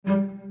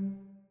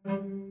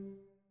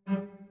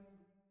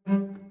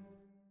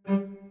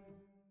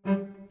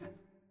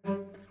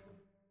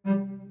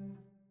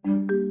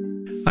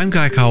I'm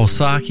Guy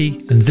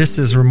Kawasaki, and this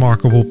is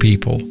Remarkable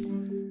People.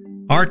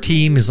 Our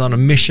team is on a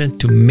mission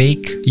to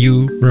make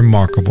you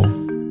remarkable.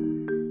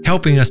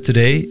 Helping us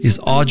today is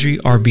Audrey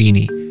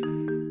Arbini.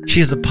 She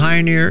is a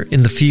pioneer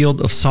in the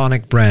field of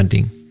sonic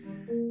branding.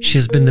 She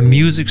has been the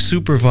music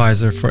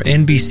supervisor for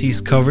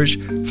NBC's coverage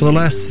for the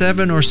last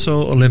 7 or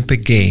so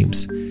Olympic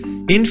Games.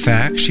 In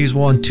fact, she's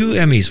won 2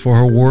 Emmys for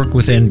her work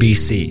with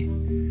NBC.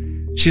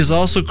 She has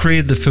also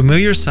created the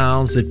familiar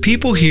sounds that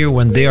people hear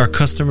when they are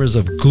customers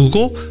of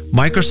Google,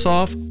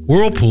 Microsoft,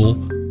 Whirlpool,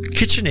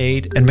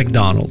 KitchenAid, and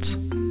McDonald's.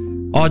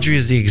 Audrey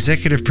is the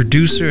executive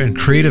producer and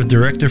creative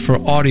director for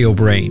Audio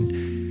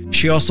Brain.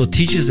 She also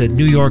teaches at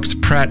New York's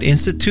Pratt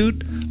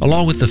Institute,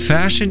 along with the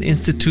Fashion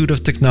Institute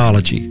of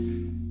Technology.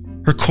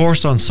 Her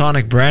course on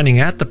sonic branding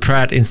at the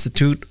Pratt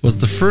Institute was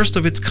the first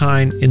of its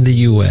kind in the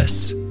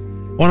U.S.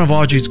 One of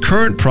Audrey's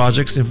current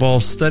projects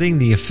involves studying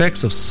the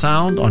effects of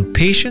sound on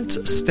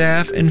patients,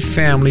 staff, and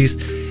families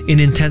in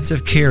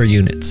intensive care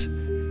units.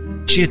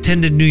 She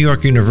attended New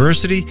York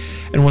University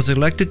and was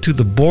elected to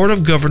the Board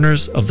of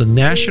Governors of the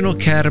National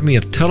Academy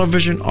of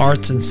Television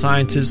Arts and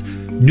Sciences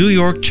New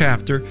York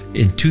chapter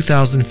in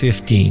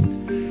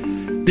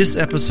 2015. This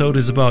episode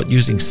is about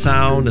using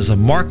sound as a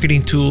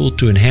marketing tool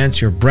to enhance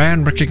your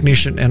brand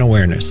recognition and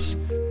awareness.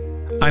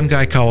 I'm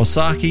Guy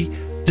Kawasaki.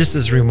 This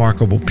is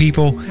Remarkable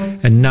People,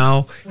 and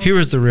now here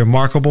is the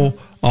remarkable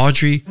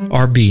Audrey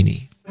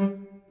Arbini.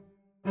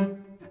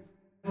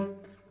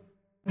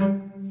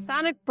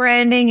 Sonic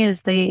branding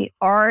is the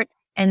art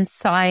and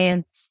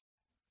science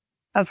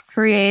of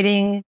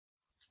creating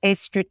a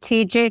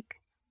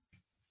strategic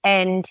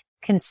and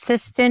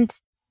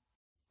consistent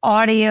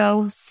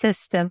audio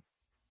system,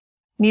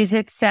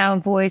 music,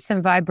 sound, voice,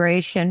 and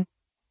vibration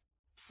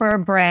for a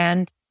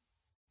brand,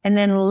 and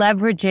then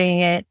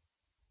leveraging it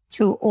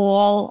to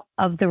all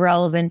of the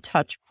relevant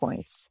touch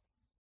points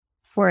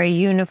for a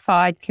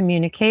unified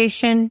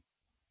communication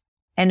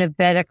and a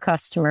better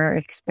customer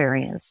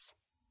experience.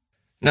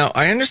 Now,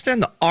 I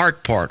understand the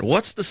art part.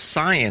 What's the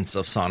science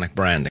of sonic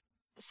branding?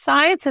 The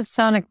science of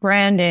sonic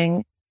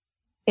branding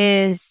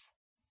is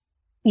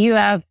you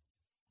have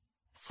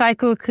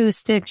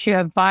psychoacoustics, you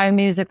have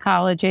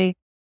biomusicology.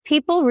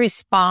 People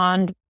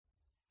respond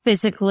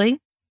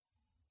physically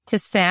to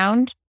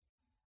sound.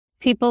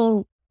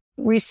 People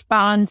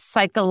respond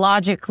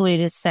psychologically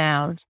to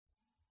sound.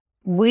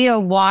 We are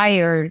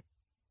wired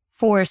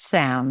for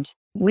sound.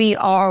 We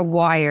are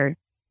wired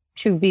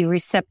to be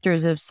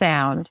receptors of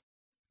sound.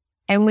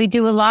 And we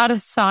do a lot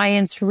of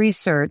science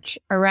research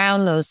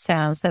around those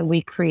sounds that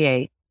we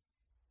create.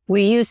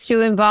 We used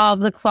to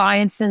involve the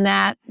clients in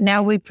that.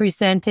 Now we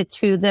present it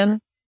to them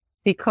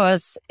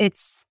because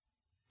it's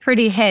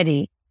pretty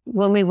heady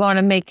when we want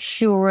to make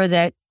sure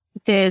that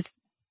there's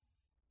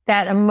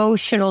that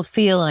emotional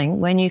feeling.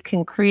 When you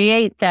can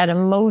create that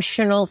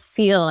emotional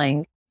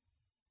feeling,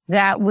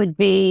 that would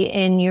be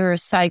in your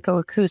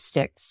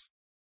psychoacoustics.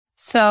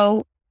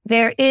 So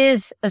there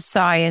is a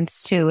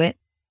science to it.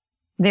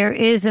 There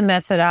is a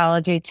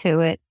methodology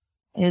to it.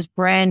 There's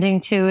branding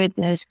to it.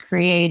 There's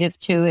creative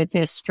to it.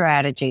 There's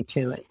strategy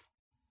to it.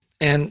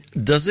 And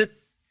does it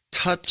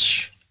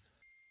touch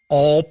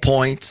all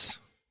points?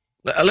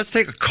 Let's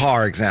take a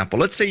car example.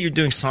 Let's say you're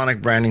doing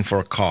sonic branding for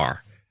a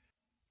car.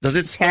 Does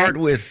it start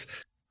with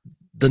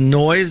the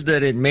noise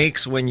that it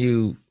makes when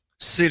you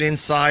sit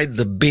inside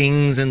the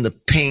bings and the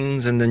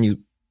pings, and then you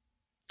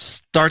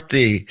start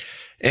the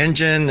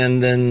engine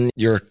and then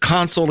your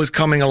console is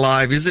coming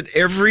alive? Is it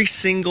every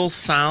single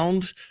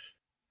sound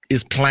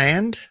is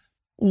planned?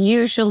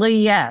 Usually,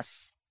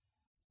 yes.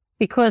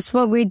 Because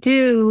what we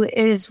do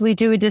is we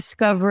do a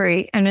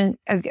discovery and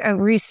a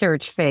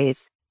research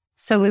phase.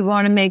 So we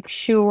want to make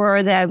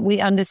sure that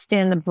we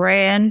understand the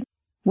brand,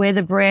 where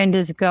the brand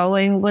is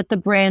going, what the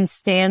brand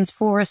stands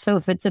for. So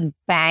if it's a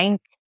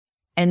bank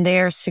and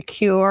they're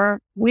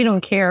secure, we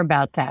don't care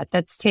about that.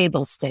 That's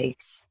table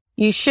stakes.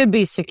 You should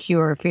be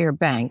secure if you're a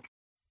bank.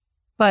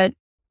 But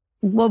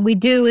what we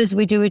do is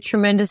we do a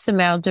tremendous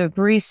amount of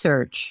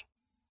research.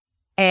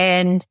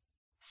 And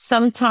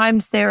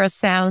sometimes there are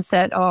sounds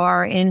that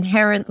are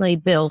inherently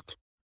built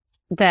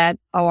that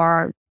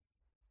are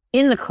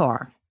in the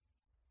car.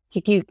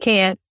 You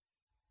can't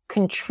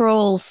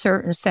control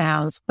certain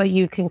sounds, but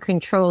you can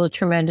control a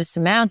tremendous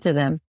amount of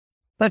them.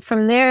 But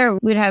from there,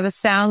 we'd have a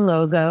sound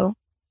logo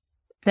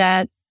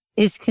that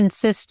is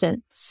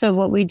consistent. So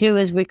what we do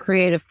is we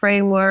create a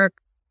framework,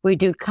 we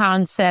do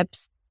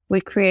concepts, we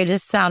create a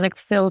sonic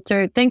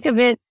filter. Think of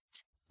it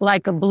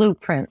like a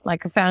blueprint,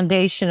 like a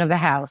foundation of a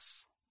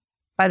house.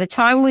 By the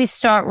time we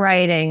start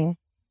writing,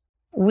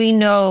 we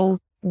know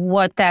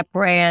what that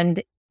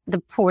brand, the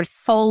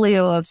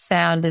portfolio of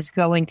sound is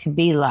going to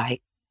be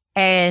like.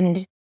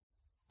 And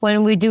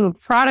when we do a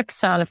product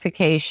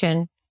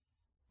sonification,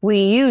 we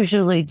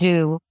usually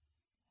do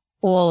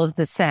all of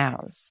the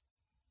sounds.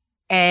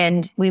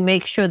 And we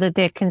make sure that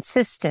they're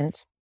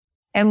consistent.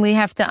 And we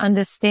have to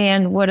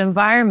understand what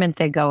environment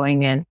they're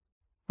going in,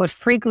 what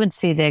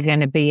frequency they're going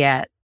to be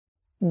at,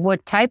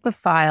 what type of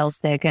files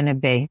they're going to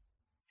be.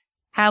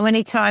 How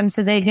many times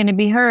are they going to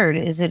be heard?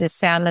 Is it a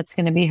sound that's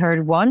going to be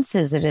heard once?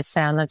 Is it a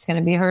sound that's going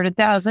to be heard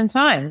 1,000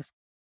 times?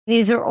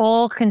 These are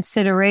all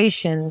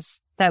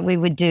considerations that we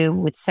would do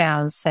with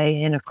sounds,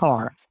 say, in a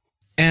car.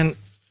 And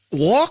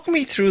walk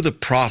me through the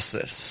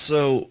process.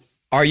 So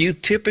are you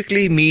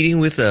typically meeting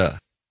with a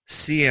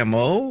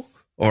CMO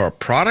or a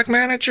product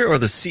manager or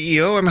the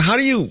CEO? I mean,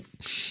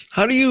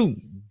 how do you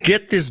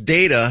get this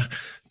data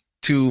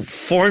to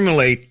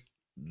formulate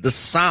the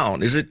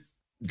sound? Is it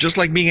just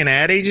like being an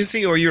ad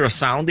agency, or you're a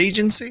sound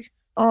agency?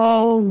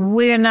 Oh,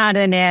 we're not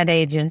an ad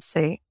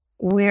agency.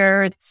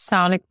 We're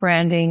sonic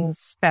branding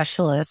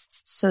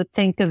specialists. So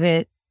think of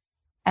it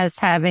as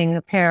having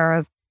a pair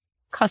of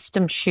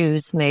custom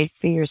shoes made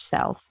for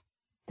yourself.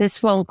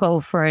 This won't go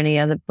for any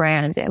other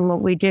brand. And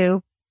what we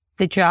do,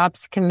 the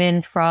jobs come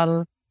in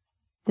from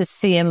the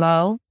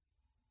CMO,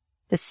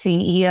 the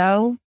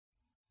CEO,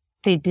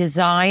 the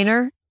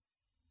designer,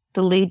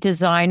 the lead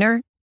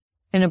designer,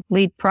 and a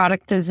lead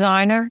product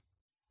designer.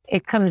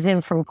 It comes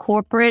in from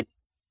corporate.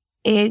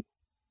 It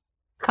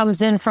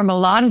comes in from a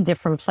lot of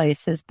different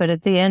places. But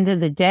at the end of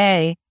the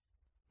day,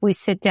 we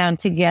sit down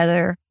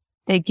together.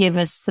 They give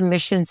us the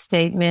mission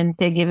statement.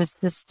 They give us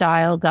the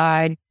style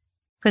guide.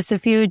 Because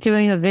if you were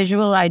doing a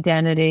visual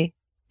identity,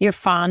 your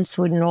fonts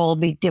wouldn't all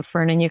be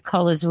different and your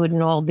colors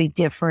wouldn't all be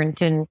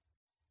different. And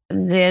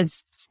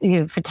there's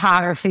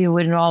photography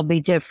wouldn't all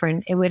be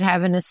different. It would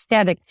have an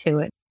aesthetic to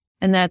it.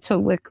 And that's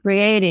what we're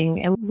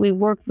creating. And we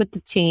work with the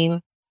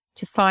team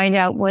to find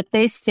out what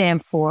they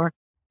stand for.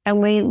 And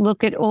we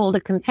look at all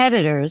the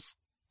competitors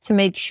to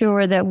make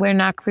sure that we're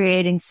not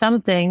creating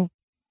something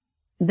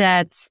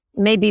that's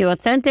maybe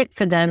authentic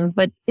for them,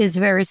 but is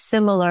very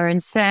similar in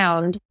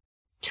sound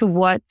to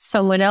what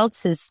someone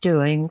else is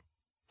doing.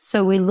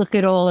 So we look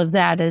at all of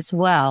that as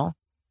well.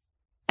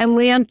 And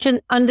we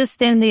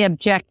understand the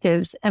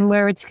objectives and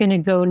where it's going to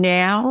go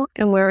now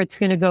and where it's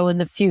going to go in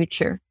the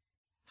future.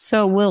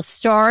 So we'll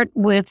start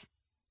with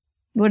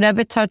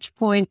whatever touch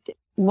point.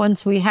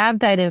 Once we have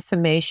that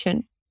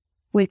information,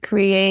 we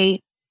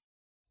create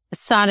a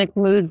sonic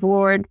mood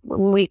board,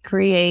 we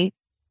create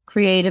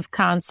creative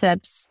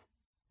concepts,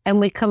 and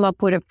we come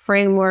up with a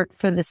framework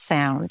for the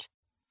sound.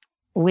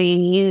 We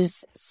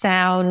use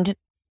sound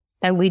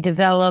that we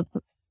develop,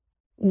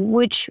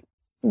 which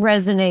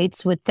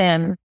resonates with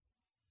them,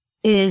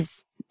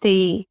 is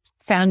the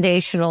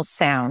foundational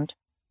sound.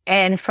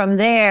 And from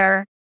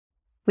there,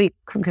 we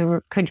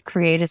could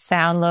create a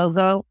sound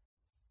logo,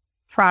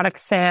 product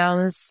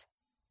sounds.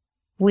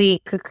 We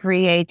could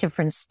create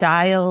different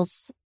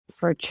styles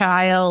for a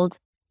child,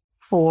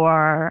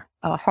 for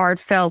a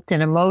heartfelt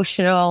and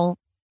emotional,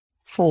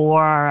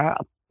 for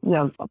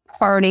a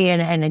party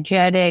and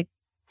energetic,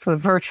 for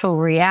virtual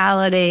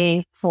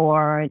reality,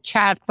 for a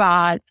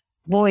chatbot,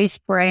 voice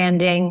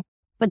branding.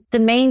 But the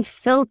main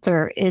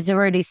filter is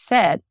already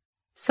set.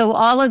 So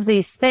all of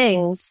these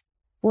things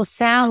will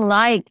sound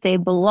like they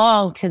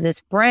belong to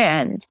this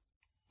brand.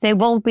 They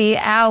won't be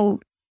out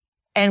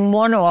and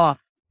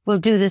one-off. We'll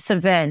do this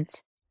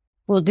event.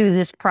 We'll do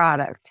this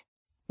product.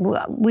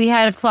 We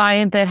had a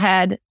client that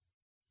had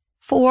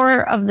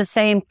 4 of the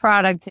same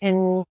product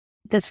in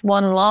this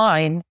one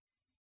line,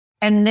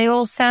 and they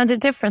all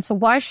sounded different. So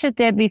why should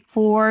there be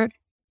 4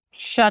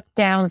 shut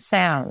down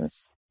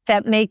sounds?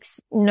 That makes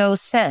no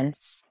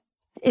sense.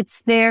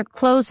 It's their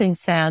closing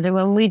sound. And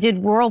when we did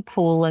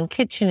Whirlpool and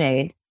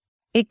KitchenAid,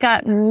 it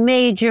got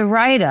major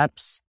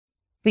write-ups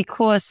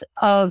because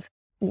of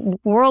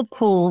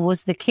Whirlpool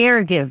was the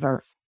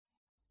caregiver.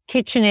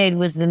 KitchenAid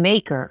was the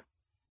maker.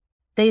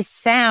 They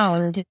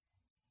sound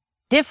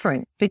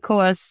different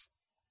because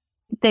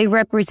they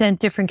represent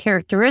different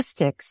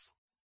characteristics.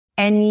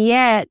 And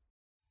yet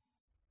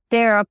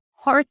there are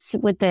parts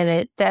within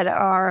it that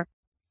are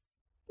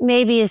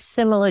maybe a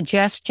similar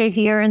gesture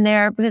here and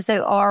there because they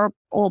are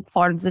all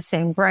part of the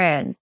same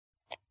brand,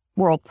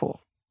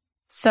 Whirlpool.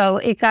 So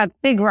it got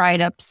big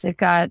write-ups. It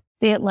got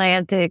The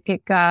Atlantic.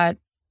 It got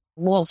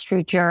Wall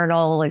Street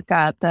Journal. It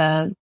got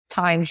the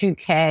Times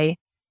UK.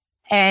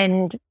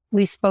 And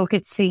we spoke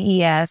at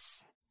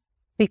CES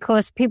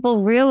because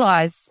people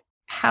realized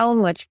how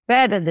much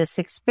better this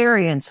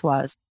experience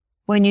was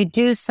when you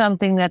do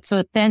something that's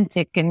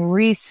authentic and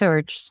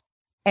researched,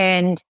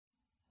 and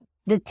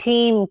the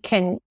team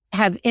can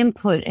have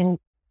input. And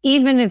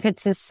even if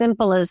it's as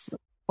simple as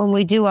when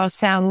we do our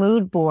sound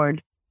mood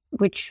board,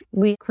 which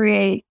we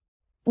create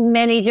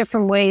many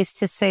different ways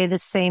to say the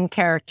same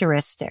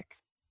characteristic.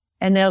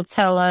 And they'll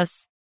tell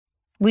us,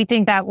 we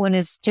think that one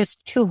is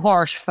just too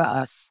harsh for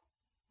us.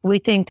 We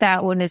think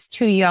that one is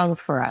too young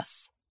for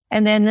us.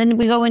 And then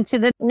we go into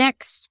the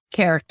next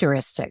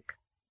characteristic,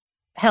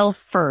 health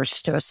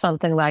first or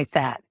something like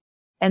that.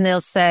 And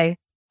they'll say,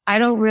 I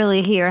don't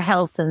really hear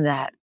health in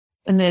that.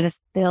 And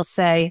they'll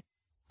say,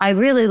 I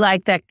really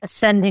like that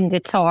ascending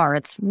guitar.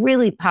 It's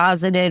really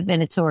positive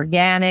and it's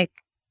organic.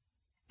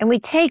 And we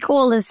take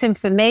all this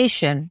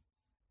information,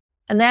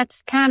 and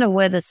that's kind of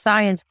where the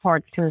science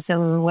part comes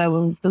in, where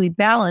we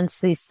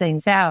balance these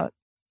things out.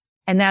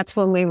 And that's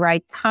when we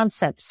write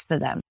concepts for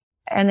them.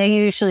 And they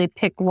usually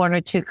pick 1 or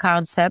 2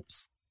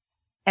 concepts.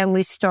 and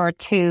we start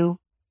to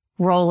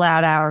roll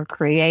out our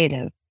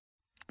creative.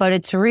 But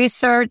it's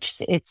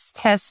researched, it's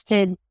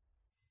tested.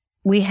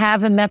 We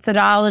have a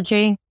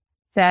methodology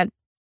that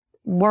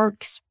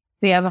works.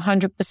 We have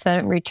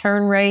 100%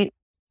 return rate.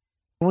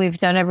 We've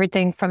done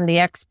everything from the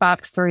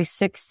Xbox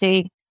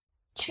 360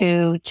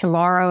 to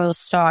tomorrow will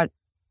start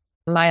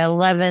my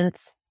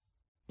 11th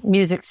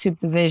music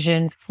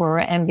supervision for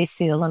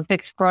NBC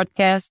Olympics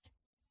broadcast.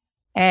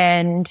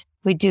 And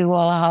we do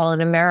all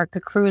Holland America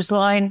Cruise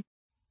Line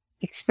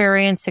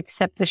experience,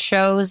 except the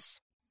shows.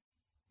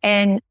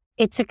 And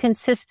it's a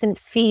consistent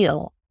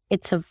feel.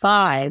 It's a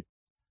vibe.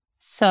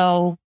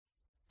 So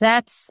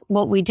that's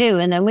what we do.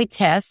 And then we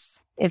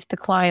test if the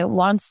client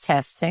wants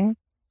testing.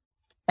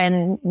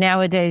 And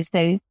nowadays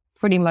they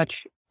pretty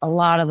much, a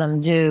lot of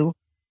them do.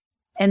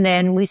 And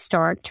then we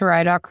start to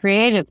write our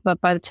creative.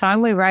 But by the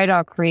time we write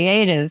our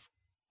creative,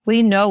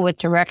 we know what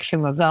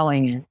direction we're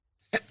going in.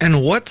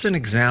 And what's an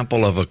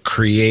example of a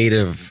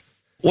creative?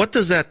 What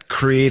does that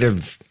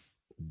creative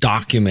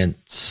document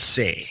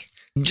say?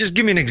 Just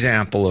give me an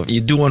example of,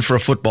 you do one for a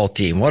football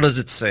team. What does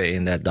it say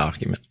in that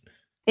document?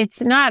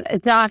 It's not a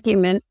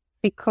document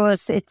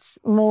because it's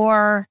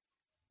more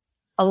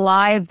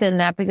alive than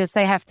that, because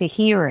they have to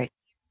hear it.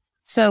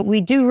 So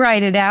we do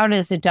write it out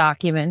as a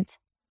document,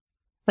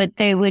 but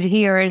they would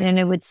hear it and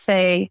it would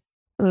say,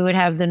 we would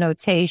have the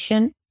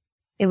notation.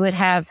 It would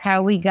have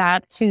how we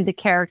got to the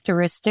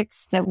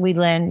characteristics that we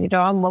landed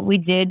on, what we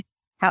did,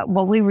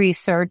 what we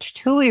researched,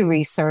 who we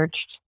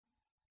researched,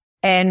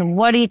 and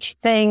what each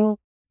thing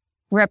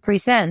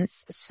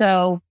represents.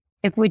 So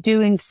if we're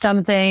doing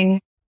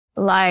something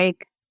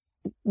like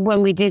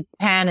when we did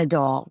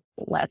Panadol,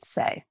 let's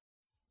say,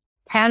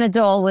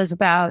 Panadol was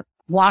about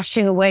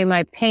washing away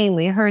my pain.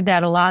 We heard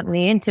that a lot in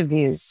the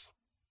interviews.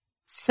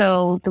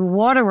 So the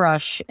water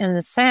rush and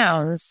the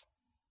sounds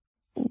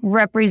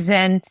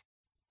represent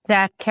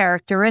that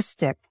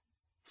characteristic.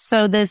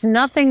 So there's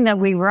nothing that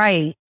we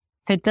write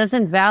that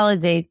doesn't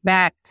validate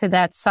back to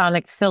that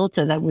sonic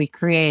filter that we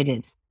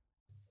created.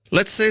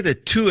 Let's say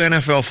that two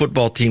NFL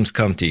football teams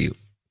come to you.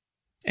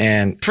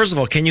 And first of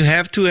all, can you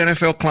have two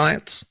NFL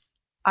clients?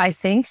 I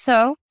think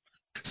so.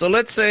 So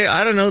let's say,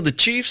 I don't know, the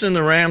Chiefs and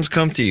the Rams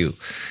come to you.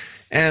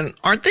 And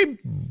aren't they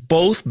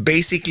both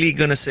basically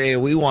going to say,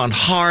 we want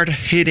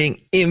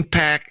hard-hitting,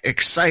 impact,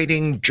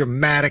 exciting,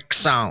 dramatic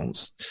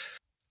sounds?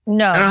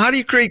 No. And how do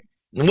you create,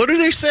 what do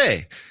they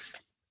say?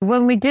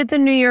 When we did the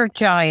New York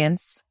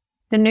Giants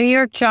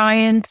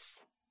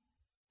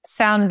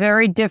sound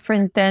very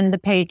different than the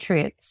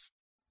Patriots.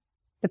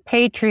 The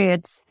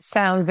Patriots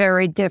sound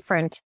very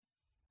different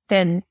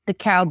than the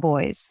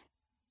Cowboys.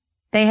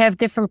 They have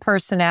different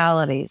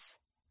personalities.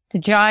 The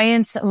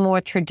Giants are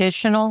more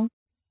traditional.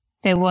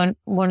 They were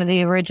one of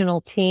the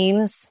original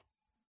teams.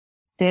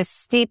 They're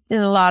steeped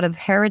in a lot of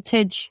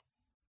heritage.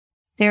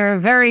 They're a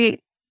very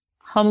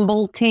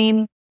humble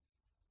team.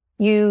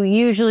 You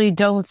usually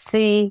don't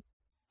see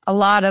a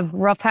lot of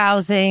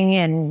roughhousing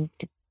and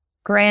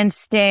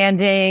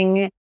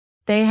grandstanding.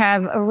 They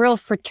have a real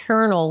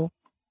fraternal,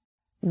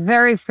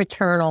 very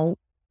fraternal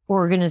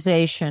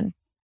organization.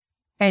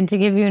 And to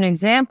give you an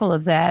example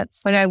of that,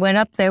 when I went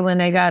up there when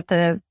they got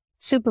the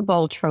Super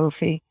Bowl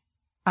trophy,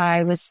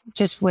 I was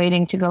just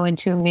waiting to go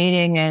into a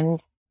meeting,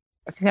 and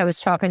I think I was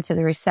talking to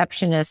the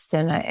receptionist,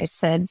 and I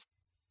said,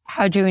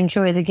 how'd you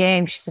enjoy the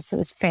game? She said, it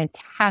was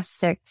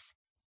fantastic.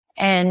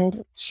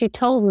 And she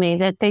told me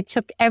that they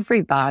took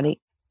everybody.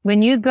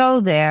 When you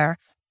go there,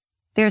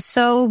 they're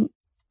so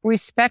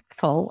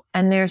respectful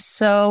and they're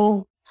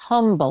so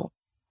humble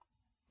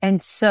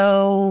and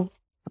so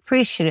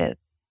appreciative.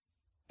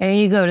 And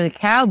you go to the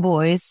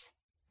Cowboys,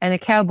 and the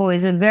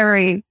Cowboys are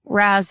very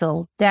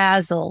razzle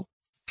dazzle.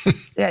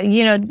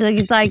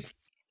 Like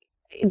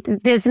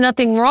there's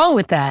nothing wrong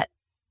with that.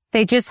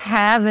 They just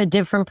have a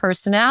different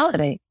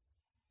personality.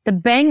 The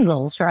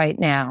Bengals right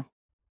now,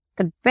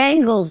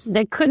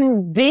 there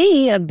couldn't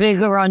be a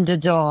bigger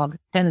underdog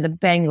than the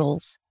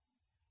Bengals.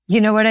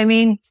 You know what I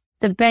mean?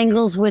 The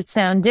Bengals would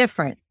sound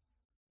different.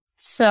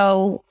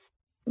 So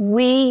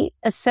we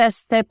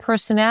assess their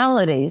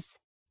personalities.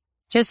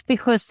 Just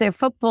because they're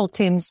football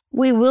teams,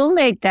 we will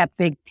make that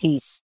big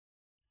piece,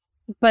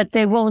 but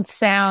they won't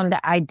sound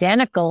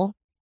identical.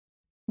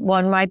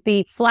 One might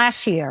be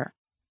flashier.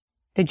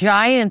 The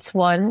Giants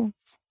one,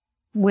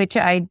 which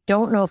I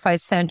don't know if I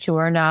sent you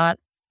or not,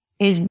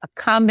 is a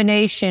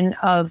combination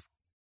of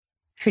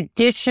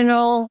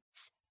traditional.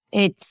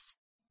 It's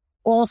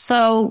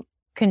also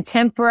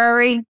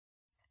contemporary.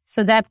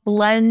 So that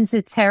blends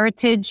its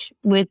heritage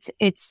with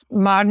its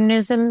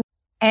modernism.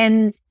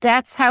 And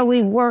that's how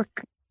we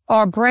work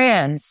our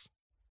brands.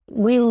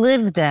 We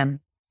live them.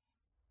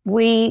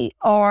 We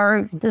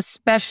are the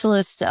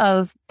specialist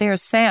of their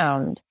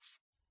sound.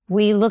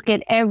 We look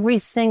at every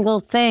single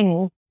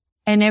thing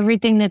and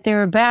everything that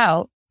they're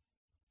about,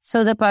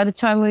 so that by the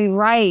time we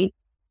write,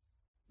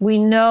 we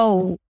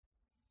know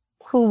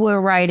who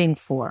we're writing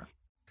for.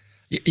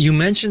 You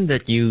mentioned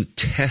that you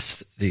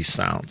test these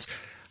sounds.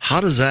 How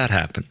does that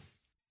happen?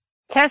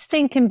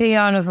 Testing can be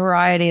on a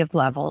variety of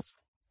levels.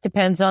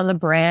 Depends on the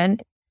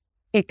brand.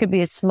 It could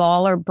be a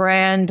smaller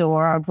brand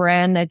or a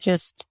brand that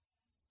just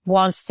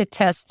wants to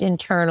test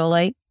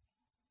internally.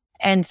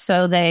 And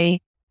so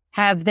they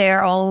have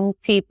their own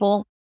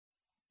people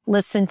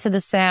listen to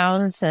the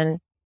sounds and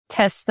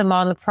test them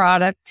on the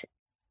product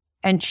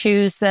and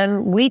choose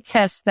them. We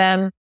test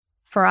them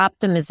for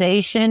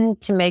optimization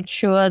to make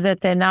sure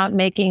that they're not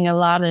making a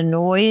lot of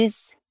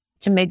noise,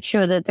 to make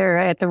sure that they're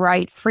at the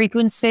right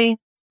frequency,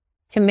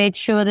 to make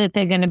sure that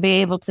they're going to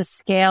be able to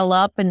scale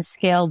up and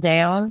scale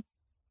down.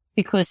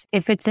 Because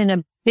if it's in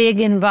a big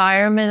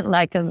environment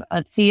like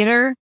a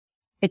theater,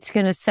 it's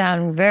going to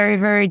sound very,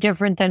 very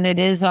different than it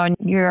is on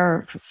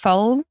your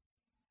phone.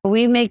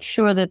 We make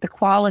sure that the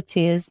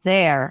quality is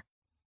there.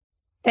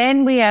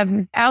 Then we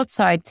have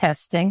outside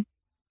testing,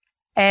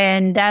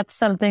 and that's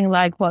something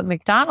like what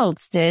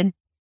McDonald's did.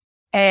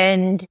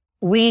 And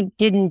we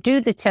didn't do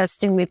the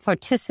testing. We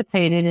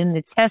participated in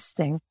the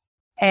testing.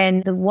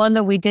 And the one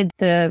that we did,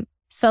 the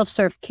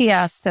self-serve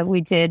kiosk that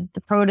we did,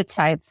 the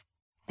prototype,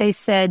 they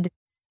said,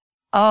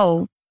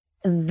 oh,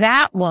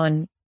 that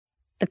one,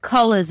 the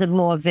colors are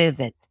more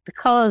vivid. The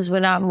colors were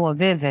not more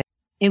vivid.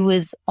 It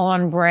was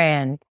on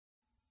brand.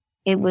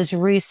 It was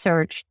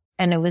researched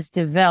and it was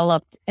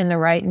developed in the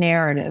right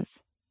narrative.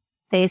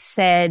 They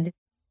said,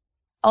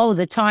 oh,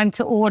 the time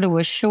to order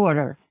was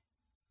shorter.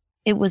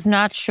 It was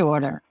not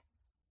shorter.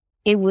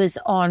 It was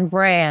on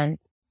brand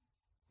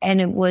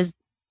and it was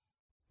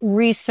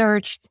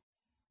researched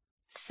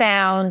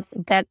sound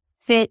that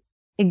fit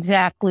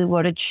exactly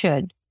what it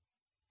should.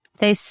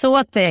 They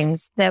saw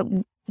things that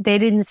they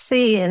didn't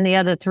see in the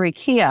other 3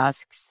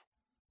 kiosks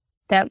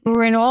that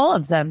were in all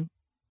of them.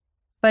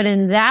 But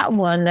in that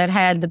one that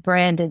had the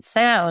branded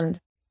sound,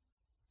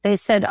 they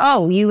said,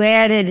 oh, you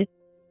added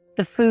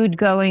the food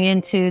going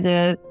into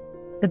the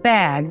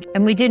bag.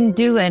 And we didn't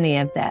do any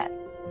of that.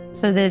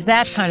 So there's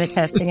that kind of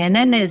testing. And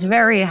then there's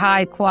very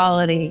high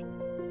quality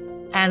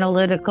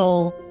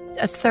analytical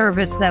a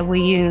service that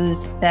we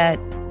use that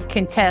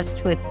can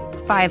test with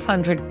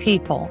 500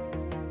 people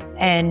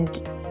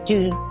and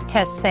do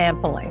test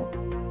sampling.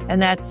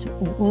 And that's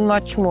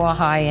much more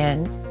high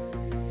end.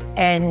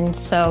 And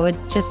so it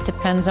just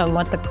depends on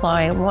what the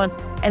client wants.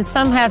 And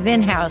some have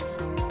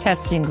in-house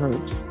testing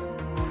groups,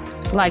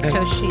 like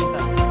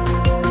Toshiba.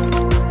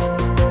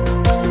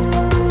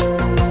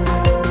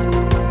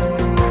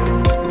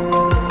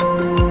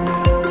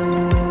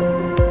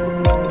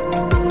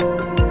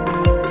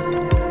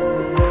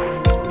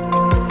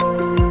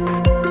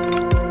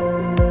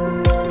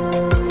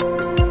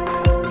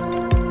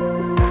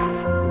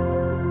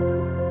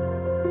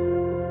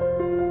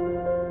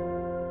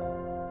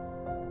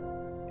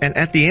 And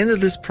at the end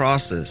of this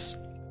process,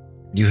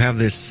 you have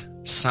this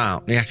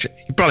sound. You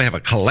probably have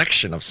a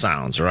collection of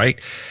sounds, right?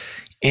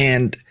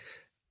 And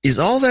is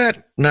all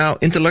that now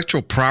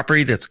intellectual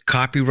property that's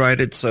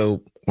copyrighted?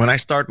 So when I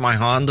start my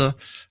Honda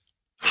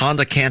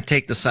can't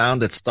take the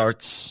sound that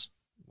starts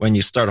when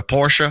you start a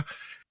Porsche,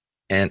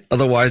 and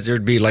otherwise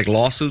there'd be like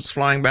lawsuits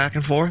flying back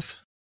and forth?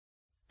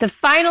 The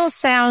final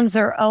sounds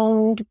are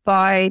owned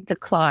by the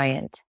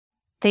client.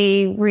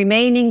 The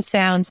remaining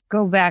sounds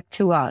go back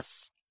to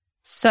us.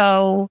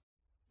 So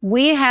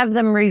we have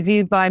them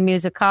reviewed by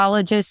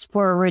musicologists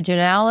for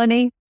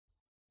originality.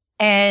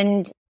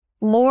 And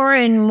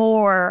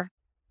more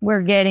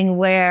we're getting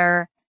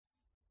where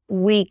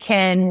we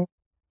can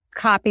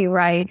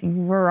copyright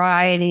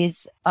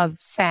varieties of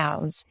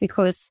sounds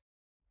because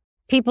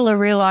people are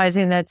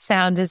realizing that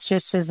sound is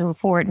just as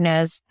important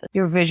as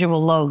your visual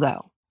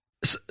logo.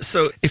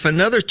 So if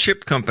another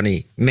chip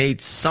company made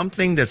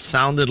something that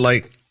sounded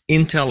like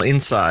Intel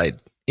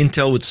Inside,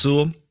 Intel would sue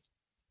them?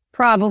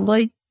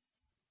 Probably.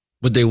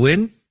 Would they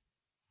win?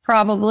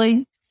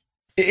 Probably.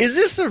 Is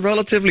this a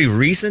relatively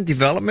recent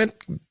development?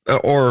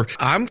 Or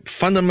I'm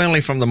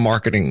fundamentally from the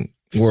marketing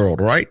world,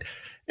 right?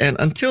 And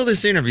until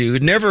this interview,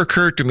 it never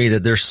occurred to me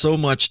that there's so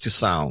much to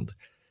sound.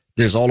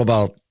 There's all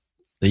about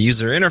the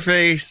user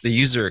interface, the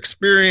user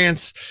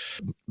experience,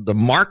 the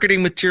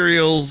marketing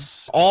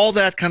materials, all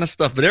that kind of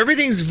stuff. But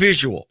everything's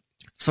visual.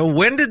 So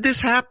when did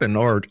this happen?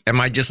 Or am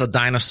I just a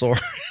dinosaur?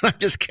 I'm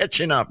just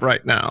catching up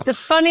right now. The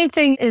funny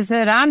thing is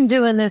that I'm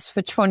doing this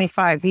for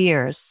 25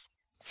 years.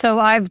 So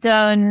I've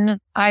done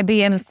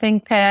IBM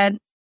ThinkPad.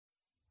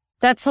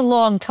 That's a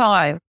long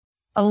time.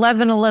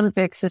 11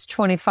 Olympics is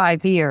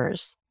 25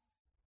 years.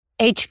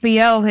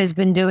 HBO has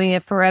been doing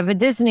it forever.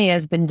 Disney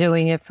has been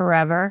doing it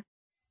forever.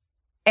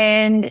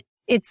 And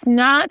it's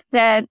not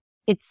that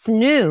it's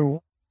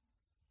new.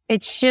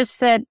 It's just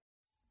that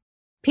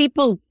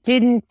people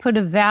didn't put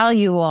a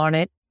value on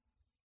it.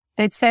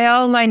 They'd say,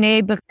 oh, my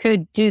neighbor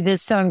could do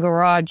this on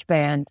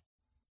GarageBand.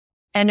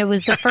 And it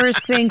was the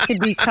first thing to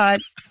be cut.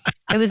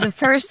 It was the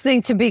first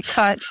thing to be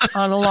cut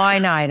on a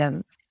line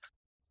item.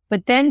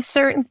 But then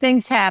certain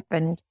things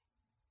happened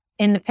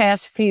in the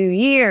past few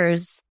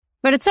years,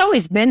 but it's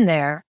always been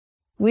there.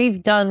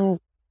 We've done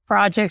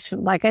projects,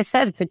 like I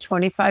said, for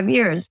 25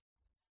 years.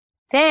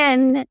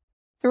 Then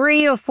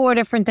 3 or 4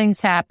 different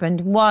things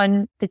happened.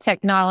 One, the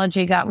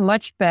technology got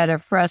much better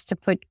for us to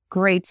put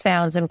great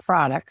sounds in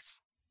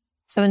products.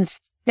 So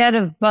Instead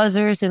of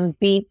buzzers and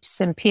beeps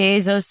and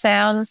piezo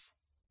sounds,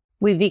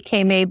 we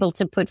became able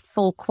to put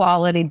full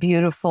quality,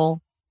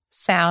 beautiful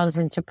sounds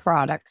into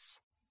products.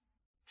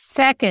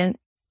 Second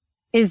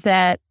is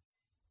that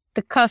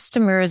the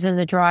customer is in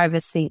the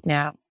driver's seat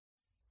now.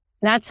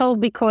 And that's all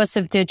because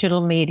of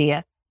digital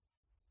media.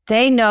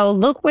 They know,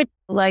 look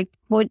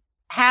what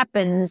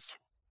happens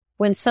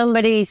when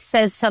somebody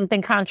says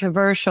something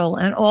controversial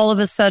and all of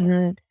a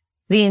sudden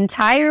the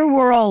entire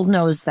world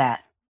knows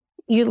that.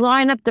 You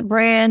line up the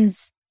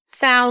brand's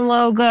sound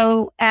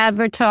logo,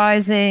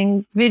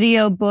 advertising,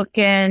 video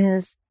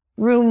bookends,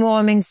 room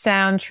warming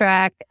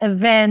soundtrack,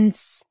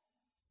 events.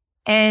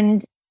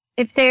 And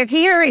if they're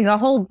hearing a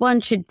whole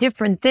bunch of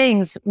different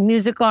things,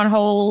 music on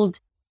hold,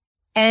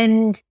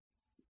 and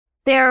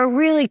they're a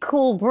really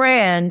cool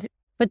brand,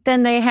 but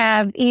then they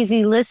have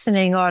easy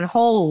listening on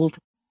hold,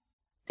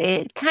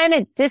 it kind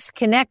of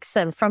disconnects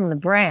them from the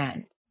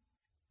brand.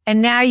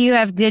 And now you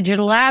have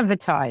digital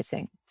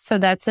advertising. So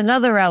that's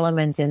another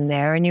element in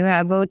there. And you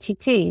have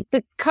OTT.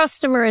 The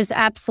customer is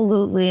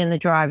absolutely in the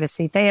driver's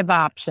seat. They have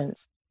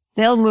options.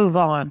 They'll move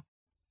on.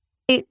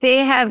 They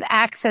have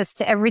access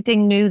to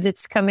everything new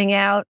that's coming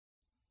out,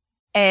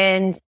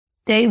 and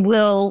they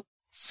will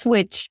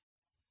switch.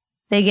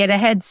 They get a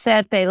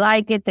headset. They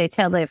like it. They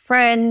tell their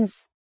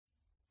friends,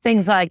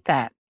 things like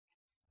that.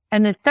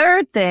 And the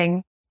third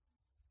thing,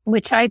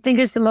 which I think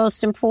is the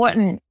most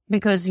important,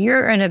 because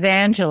you're an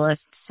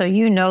evangelist, so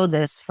you know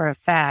this for a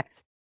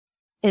fact,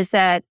 is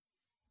that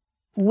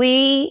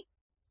we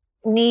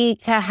need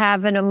to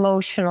have an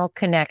emotional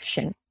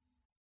connection.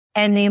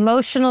 And the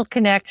emotional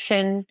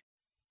connection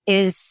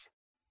is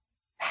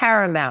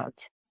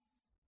paramount.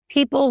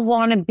 People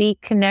want to be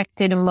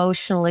connected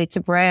emotionally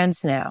to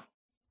brands now.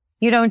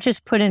 You don't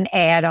just put an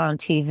ad on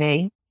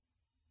TV.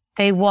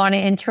 They want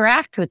to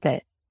interact with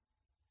it.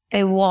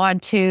 They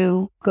want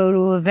to go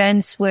to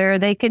events where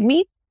they could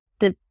meet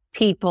the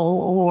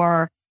people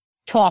or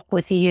talk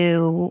with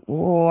you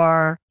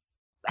or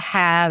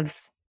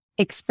have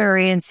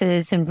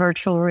experiences in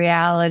virtual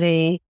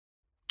reality.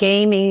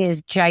 Gaming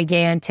is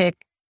gigantic.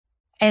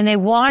 And they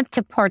want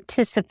to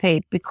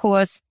participate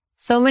because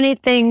so many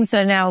things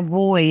are now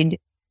void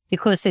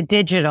because they're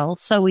digital.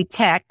 So we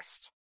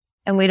text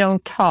and we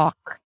don't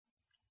talk.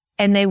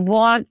 And they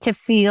want to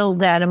feel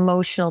that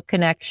emotional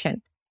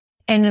connection.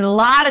 And in a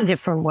lot of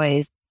different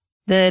ways,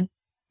 the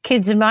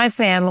kids in my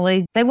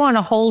family, they want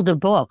to hold a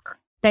book.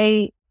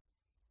 They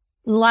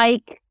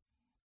like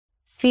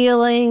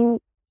feeling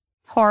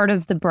part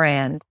of the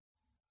brand.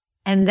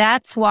 And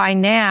that's why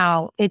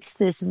now it's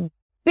this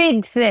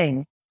big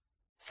thing.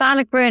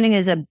 Sonic branding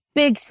is a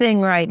big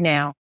thing right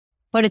now,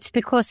 but it's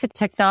because the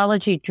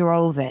technology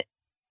drove it.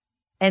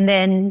 And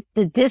then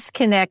the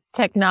disconnect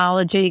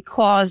technology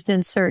caused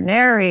in certain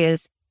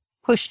areas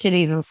pushed it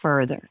even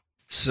further.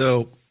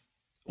 So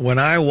when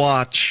I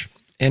watch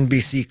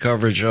NBC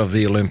coverage of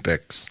the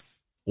Olympics,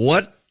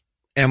 what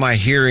am I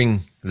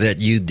hearing that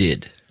you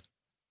did?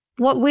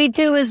 What we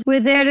do is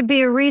we're there to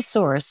be a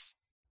resource.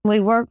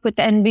 We work with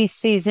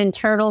NBC's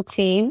internal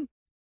team,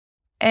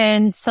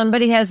 and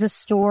somebody has a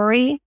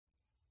story,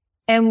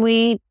 and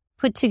we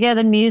put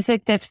together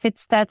music that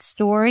fits that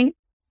story,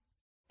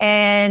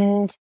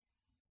 and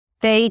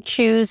they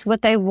choose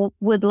what they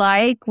would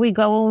like. We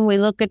go and we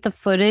look at the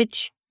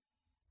footage,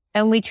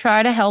 and we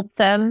try to help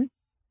them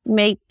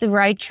make the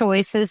right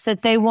choices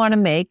that they want to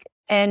make.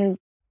 And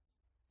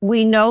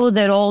we know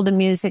that all the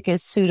music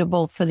is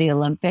suitable for the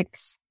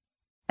Olympics,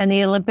 and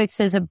the Olympics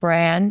is a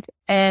brand,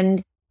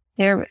 and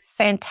they're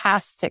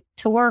fantastic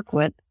to work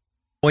with.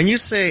 When you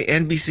say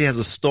NBC has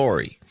a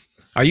story,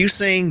 are you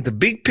saying the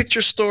big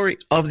picture story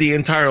of the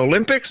entire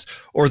Olympics,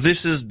 or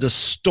this is the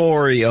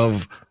story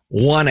of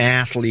one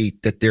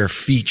athlete that they're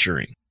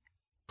featuring?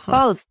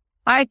 Both.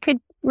 I could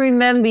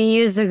remember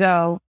years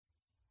ago,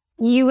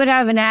 you would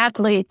have an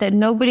athlete that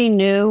nobody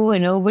knew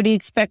and nobody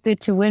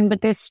expected to win,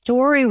 but their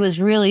story was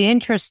really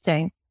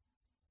interesting.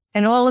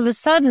 And all of a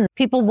sudden,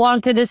 people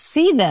wanted to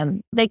see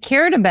them. They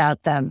cared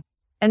about them.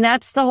 And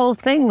that's the whole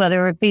thing,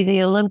 whether it be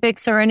the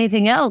Olympics or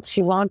anything else.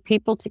 You want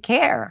people to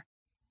care.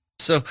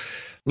 So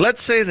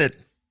let's say that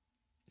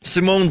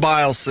Simone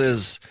Biles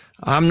says,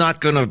 I'm not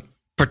going to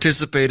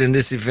participate in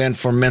this event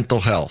for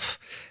mental health.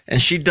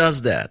 And she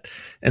does that.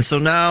 And so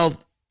now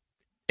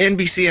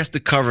NBC has to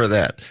cover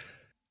that.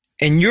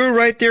 And you're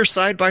right there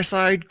side by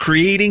side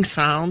creating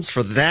sounds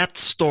for that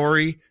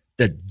story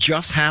that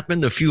just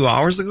happened a few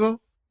hours ago?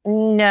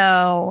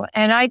 No.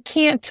 And I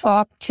can't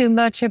talk too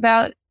much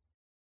about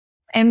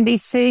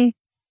NBC.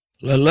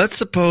 Let's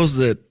suppose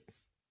that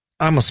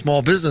I'm a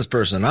small business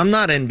person. I'm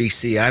not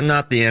NBC. I'm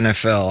not the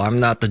NFL. I'm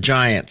not the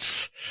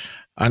Giants.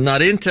 I'm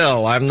not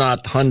Intel. I'm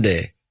not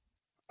Hyundai.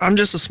 I'm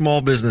just a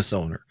small business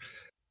owner.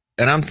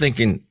 And I'm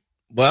thinking,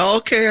 well,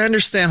 okay, I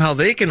understand how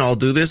they can all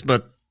do this,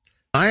 but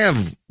I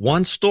have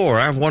one store.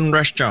 I have one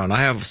restaurant.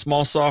 I have a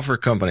small software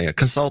company, a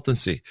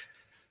consultancy.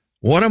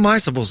 What am I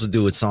supposed to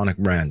do with Sonic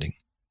branding?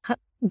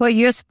 What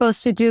you're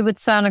supposed to do with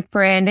Sonic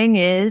branding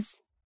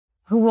is,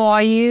 who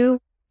are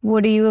you?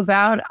 What are you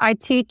about? I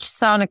teach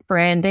Sonic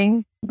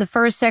branding The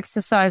first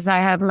exercise I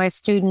have my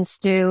students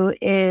do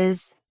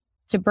is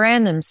to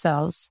brand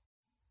themselves.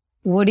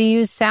 What do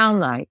you sound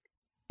like?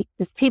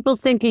 If people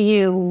think of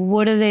you,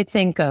 what do they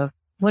think of?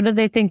 What do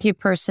they think your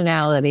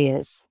personality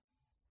is?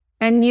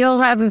 And you'll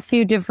have a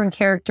few different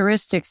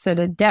characteristics that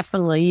are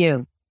definitely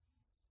you.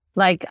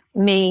 Like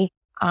me,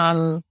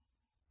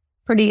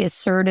 pretty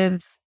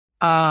assertive,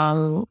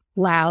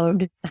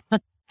 loud.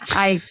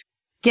 I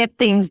get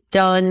things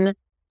done.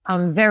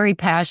 I'm very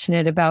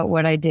passionate about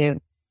what I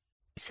do.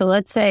 So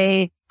let's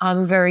say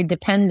I'm very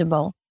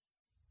dependable.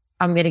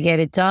 I'm going to get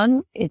it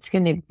done. It's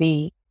going to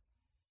be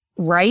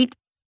right.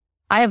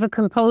 I have a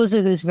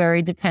composer who's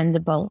very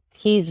dependable.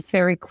 He's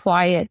very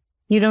quiet.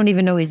 You don't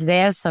even know he's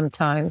there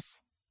sometimes.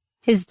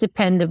 His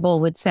dependable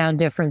would sound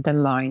different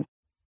than mine.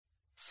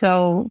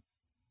 So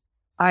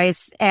I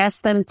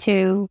ask them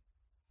to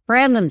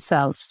brand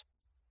themselves.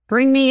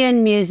 Bring me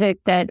in music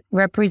that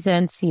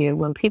represents you.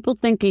 When people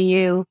think of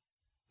you,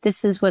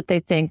 this is what they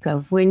think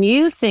of. When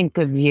you think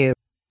of you,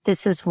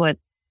 this is what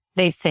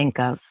they think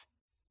of.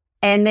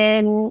 And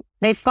then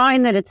they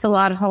find that it's a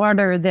lot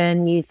harder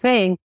than you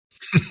think.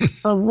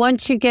 But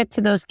once you get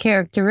to those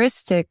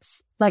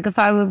characteristics, like if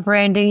I were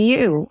branding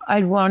you,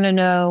 I'd want to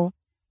know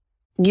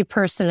your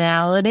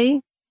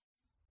personality,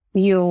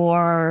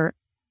 your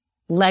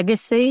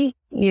legacy,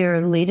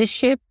 your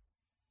leadership,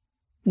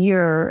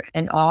 you're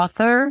an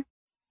author,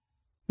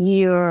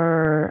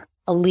 you're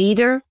a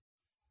leader.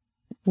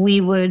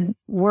 We would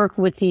work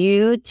with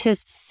you to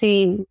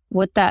see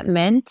what that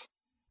meant.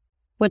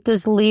 What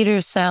does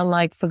leader sound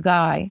like for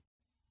Guy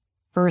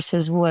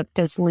versus what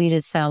does leader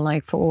sound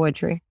like for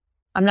Audrey?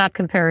 I'm not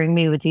comparing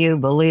me with you,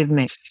 believe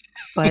me.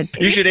 But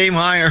you should aim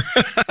higher.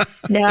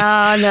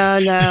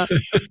 No.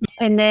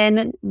 And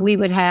then we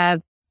would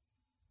have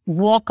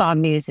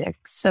walk-on music.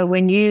 So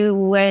when you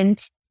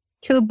went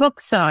to a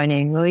book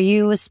signing or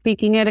you were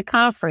speaking at a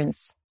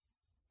conference,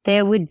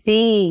 there would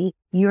be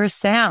your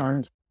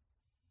sound.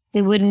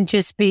 It wouldn't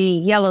just be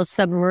Yellow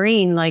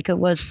Submarine like it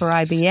was for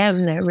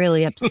IBM that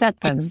really upset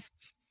them.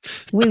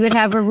 We would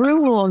have a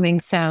room warming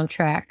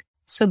soundtrack.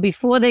 So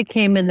before they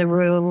came in the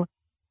room,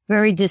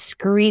 very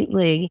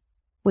discreetly,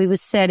 we were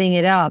setting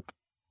it up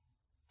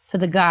for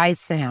the Guy's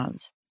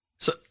sound.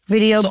 So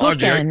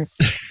bookends.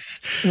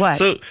 What?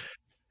 So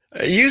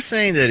are you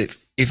saying that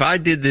if I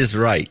did this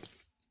right,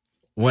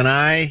 when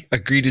I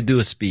agree to do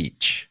a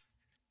speech,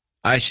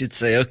 I should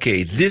say,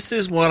 okay, this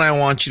is what I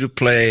want you to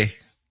play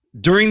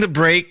during the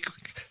break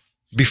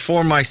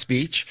before my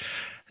speech.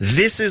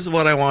 This is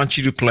what I want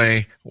you to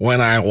play when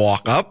I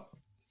walk up.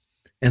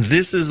 And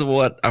this is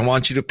what I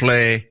want you to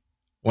play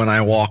when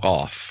I walk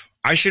off.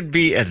 I should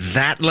be at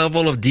that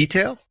level of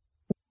detail?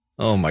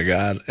 Oh my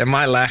God. Am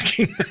I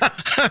lacking?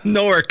 I'm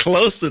nowhere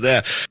close to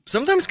that.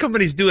 Sometimes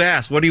companies do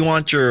ask, what do you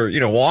want your,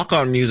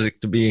 walk-on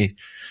music to be?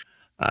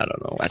 I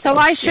don't know. So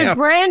I should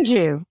brand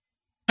you.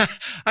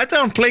 I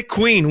tell them, play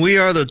Queen. We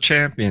are the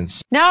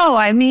champions. No,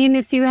 I mean,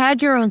 if you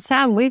had your own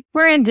sound, we've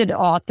branded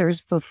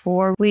authors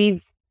before.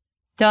 We've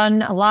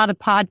done a lot of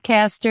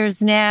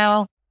podcasters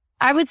now.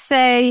 I would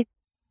say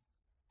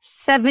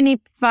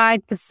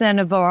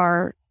 75% of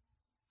our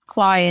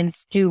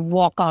clients do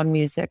walk-on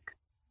music.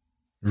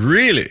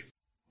 Really?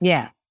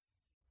 Yeah.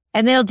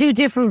 And they'll do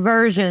different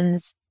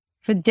versions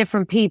for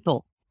different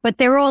people, but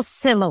they're all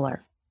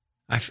similar.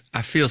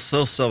 I feel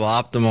so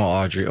suboptimal,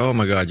 Audrey. Oh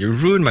my God, you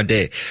ruined my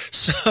day.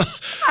 So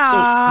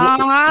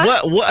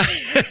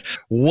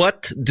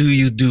what do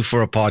you do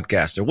for a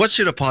podcaster? What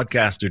should a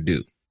podcaster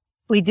do?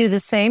 We do the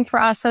same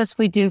process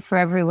we do for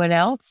everyone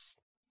else.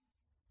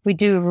 We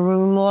do a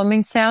room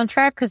warming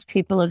soundtrack because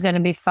people are going to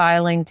be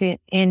filing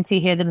in to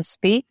hear them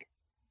speak.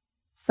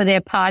 For their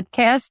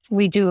podcast,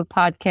 we do a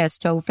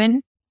podcast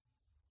open.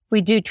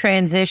 We do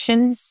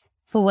transitions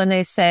for when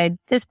they say,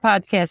 this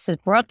podcast is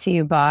brought to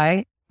you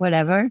by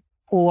whatever,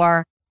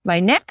 or my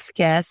next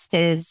guest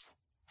is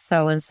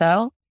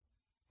so-and-so,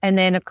 and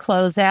then a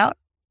closeout,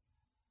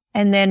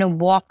 and then a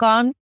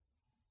walk-on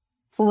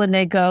for when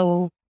they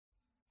go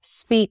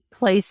speak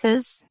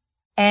places.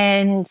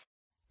 And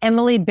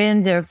Emily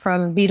Binder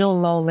from Beetle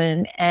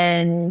Moment,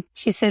 and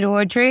she said,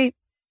 Audrey,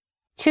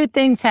 2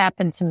 things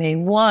happened to me.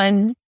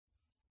 One,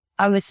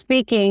 I was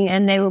speaking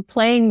and they were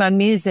playing my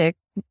music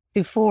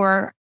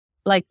before,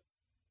 like,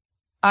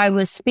 I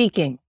was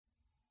speaking.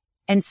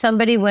 And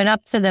somebody went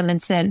up to them and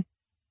said,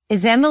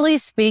 is Emily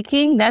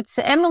speaking? That's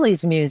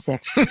Emily's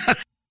music.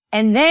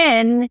 And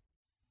then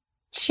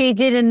she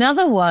did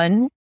another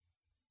one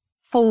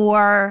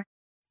for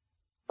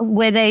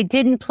where they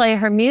didn't play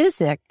her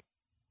music.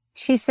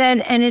 She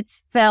said, and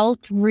it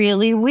felt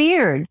really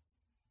weird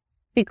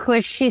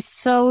because she's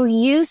so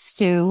used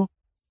to,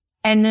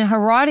 and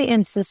her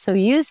audience is so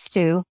used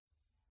to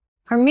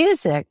her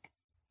music.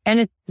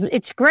 And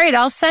it's great.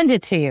 I'll send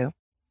it to you.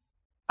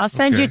 I'll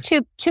send you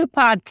two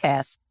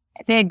podcasts.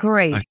 They're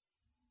great.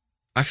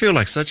 I feel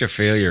like such a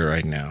failure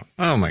right now.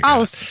 Oh my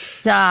God. Oh,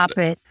 stop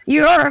it.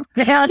 You're a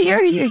failure.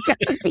 You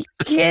gotta be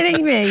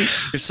kidding me.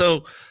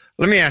 So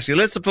let me ask you,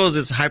 let's suppose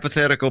it's a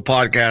hypothetical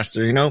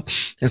podcaster,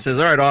 and says,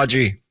 all right,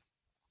 Audrey,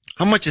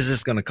 how much is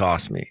this going to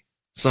cost me?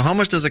 So how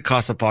much does it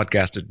cost a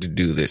podcaster to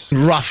do this?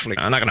 Roughly.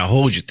 I'm not going to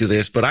hold you to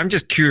this, but I'm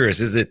just curious.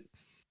 Is it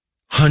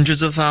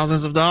hundreds of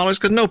thousands of dollars?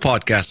 Because no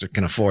podcaster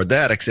can afford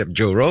that except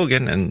Joe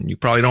Rogan, and you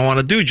probably don't want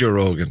to do Joe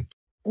Rogan.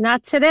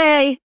 Not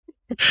today.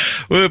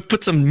 We'll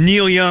put some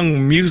Neil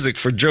Young music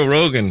for Joe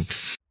Rogan.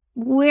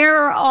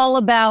 We're all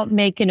about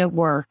making it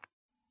work.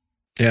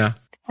 Yeah.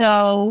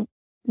 So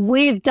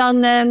we've done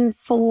them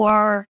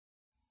for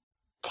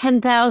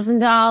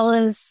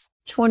 $10,000,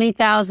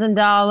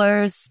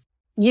 $20,000.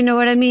 You know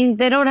what I mean?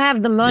 They don't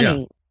have the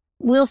money. Yeah.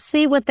 We'll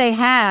see what they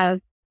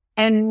have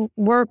and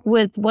work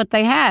with what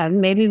they have.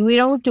 Maybe we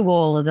don't do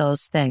all of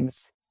those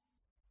things,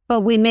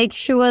 but we make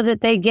sure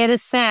that they get a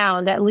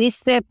sound, at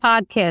least their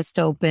podcast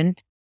open,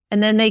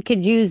 and then they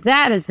could use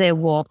that as their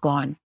walk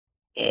on.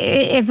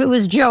 If it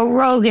was Joe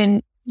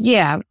Rogan,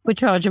 yeah, we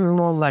charge him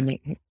more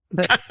money.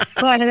 But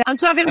I'm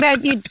talking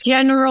about your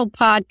general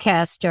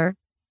podcaster.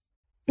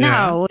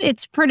 No,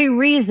 it's pretty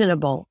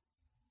reasonable.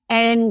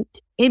 And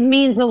it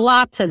means a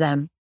lot to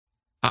them.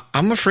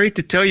 I'm afraid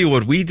to tell you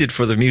what we did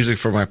for the music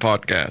for my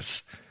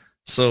podcast.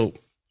 So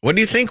what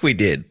do you think we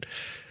did?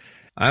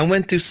 I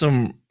went to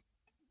some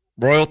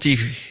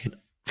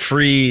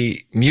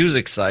royalty-free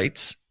music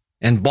sites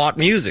and bought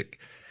music.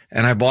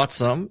 And I bought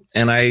some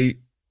and I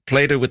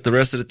played it with the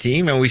rest of the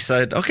team. And we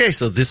said, okay,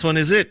 so this one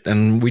is it.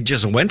 And we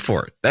just went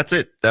for it. That's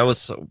it. That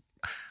was so,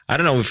 I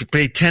don't know if we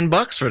paid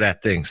 $10 for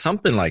that thing,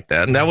 something like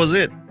that. And that was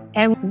it.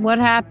 And what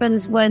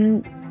happens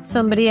when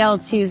somebody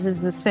else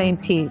uses the same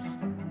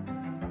piece?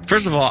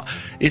 First of all,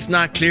 it's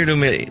not clear to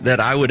me that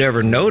I would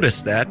ever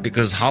notice that,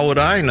 because how would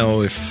I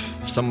know if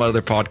some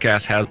other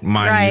podcast has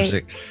my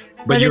music?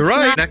 But you're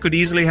right. That could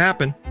easily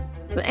happen.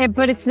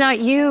 But it's not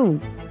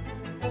you.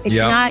 It's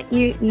not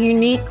you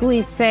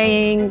uniquely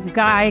saying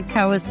Guy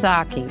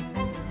Kawasaki.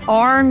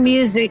 Our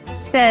music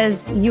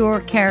says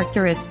your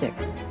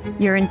characteristics,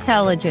 your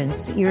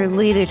intelligence, your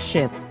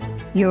leadership,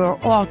 your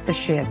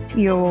authorship,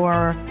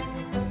 your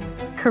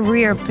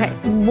career,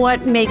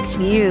 what makes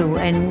you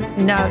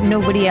and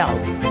nobody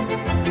else.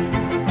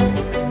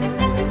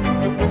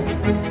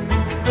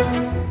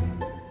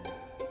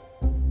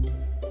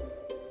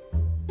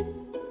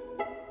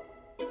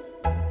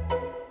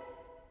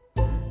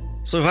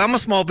 So if I'm a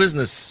small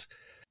business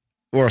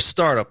or a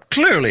startup,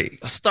 clearly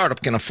a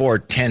startup can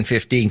afford 10,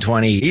 15,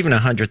 20, even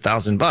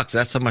 $100,000.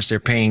 That's how much they're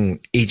paying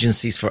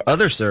agencies for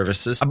other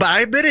services. But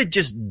I bet it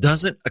just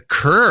doesn't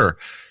occur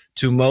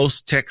to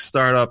most tech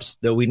startups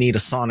that we need a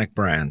sonic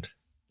brand.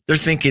 They're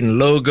thinking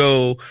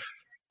logo,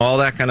 all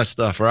that kind of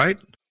stuff, right?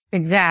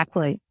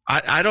 Exactly.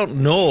 I don't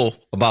know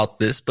about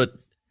this, but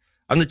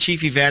I'm the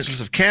chief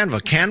evangelist of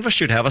Canva. Canva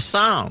should have a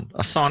sound,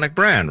 a sonic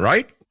brand,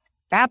 right?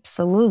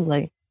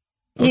 Absolutely.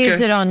 Okay.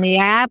 Use it on the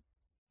app.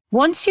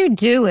 Once you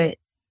do it,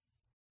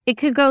 it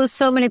could go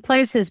so many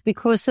places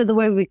because of the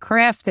way we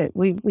craft it.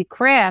 We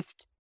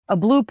craft a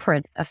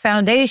blueprint, a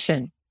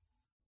foundation.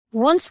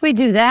 Once we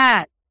do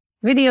that,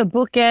 video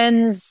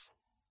bookends,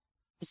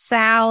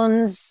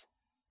 sounds,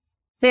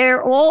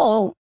 they're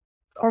all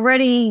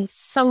already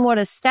somewhat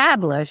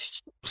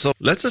established. So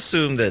let's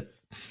assume that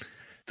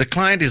the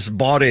client is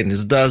bought in,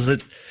 does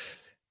it,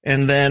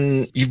 and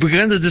then you've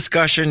begun the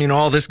discussion,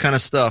 all this kind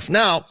of stuff.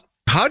 Now,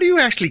 how do you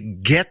actually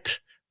get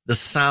the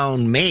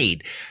sound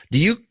made? Do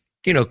you,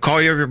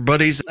 call your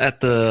buddies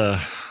at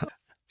the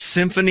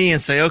symphony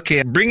and say,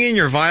 okay, bring in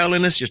your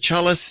violinist, your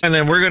cellist, and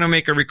then we're going to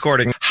make a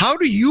recording? How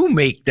do you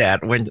make that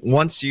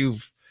once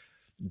you've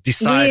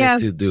decided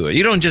to do it?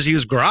 You don't just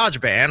use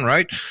GarageBand,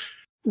 right?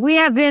 We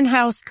have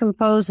in-house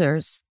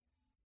composers.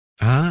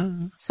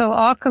 So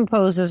our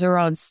composers are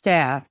on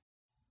staff,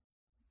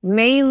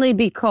 mainly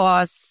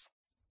because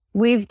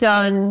we've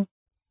done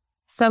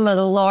some of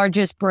the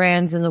largest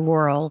brands in the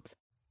world,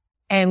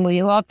 and we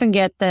often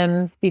get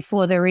them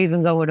before they're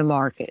even going to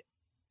market.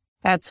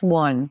 That's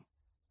one.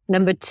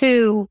 Number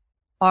two,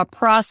 our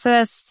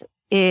process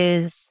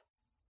is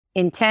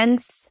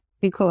intense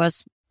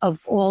because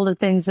of all the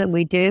things that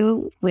we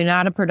do. We're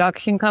not a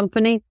production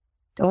company.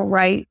 Don't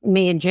write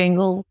me a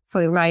jingle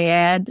for my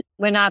ad.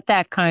 We're not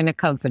that kind of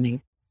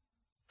company.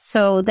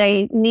 So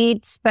they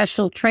need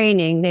special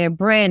training. They're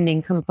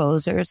branding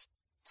composers.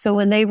 So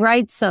when they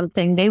write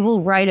something, they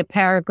will write a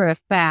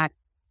paragraph back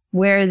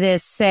where they're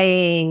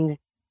saying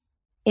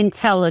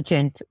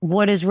intelligent,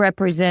 what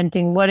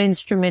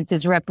instrument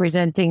is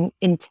representing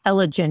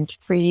intelligent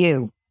for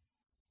you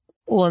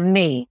or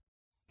me?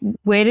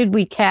 Where did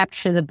we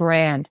capture the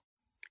brand?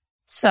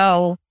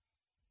 So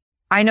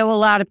I know a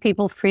lot of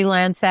people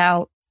freelance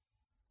out.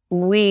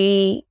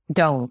 We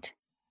don't.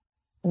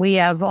 We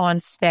have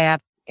on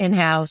staff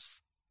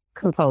in-house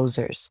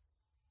composers.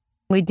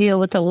 We deal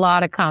with a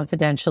lot of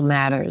confidential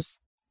matters.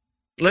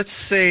 Let's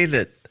say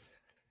that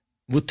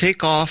we'll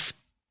take off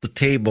the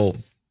table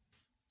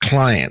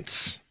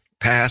clients,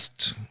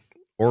 past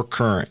or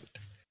current.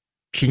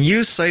 Can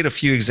you cite a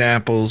few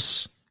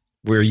examples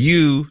where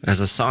you, as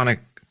a sonic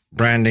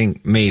branding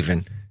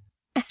maven,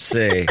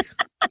 say,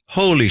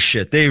 Holy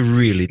shit, they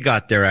really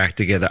got their act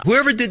together.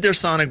 Whoever did their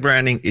sonic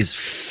branding is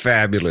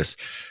fabulous.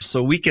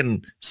 So we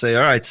can say,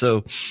 all right,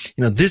 so,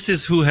 this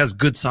is who has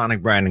good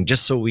sonic branding,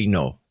 just so we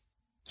know.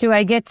 Do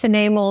I get to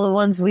name all the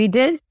ones we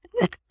did?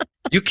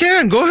 You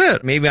can. Go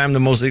ahead. Maybe I'm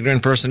the most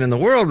ignorant person in the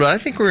world, but I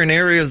think we're in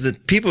areas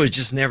that people, it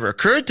just never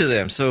occurred to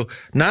them. So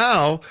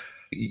now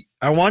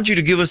I want you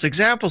to give us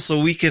examples so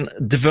we can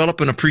develop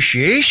an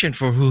appreciation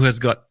for who has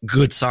got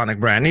good sonic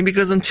branding,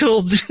 because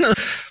until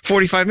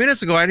 45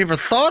 minutes ago, I never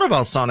thought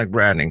about sonic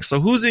branding.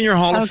 So who's in your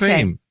Hall of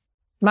Fame?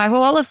 My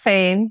Hall of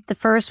Fame, the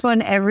first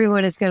one,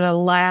 everyone is going to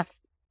laugh,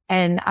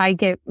 and I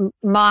get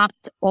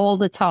mocked all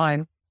the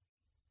time,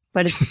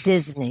 but it's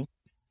Disney.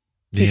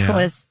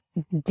 Because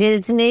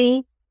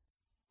Disney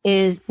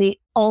is the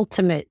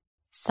ultimate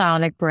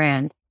sonic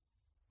brand.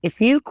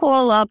 If you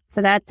call up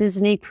for that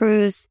Disney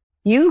cruise,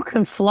 you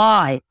can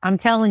fly. I'm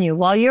telling you,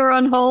 while you're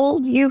on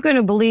hold, you're going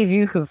to believe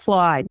you can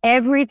fly.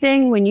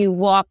 Everything, when you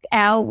walk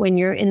out, when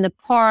you're in the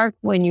park,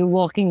 when you're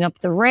walking up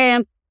the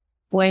ramp,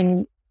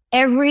 when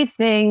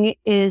everything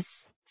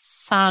is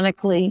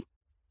sonically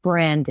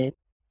branded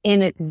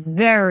in a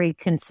very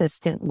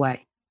consistent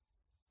way,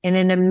 in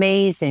an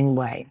amazing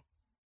way.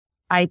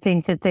 I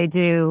think that they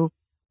do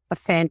a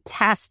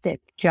fantastic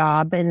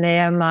job, and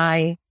they're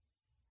my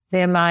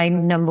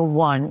number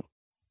one.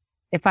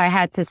 If I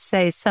had to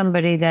say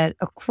somebody that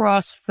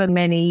across for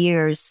many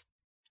years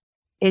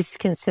is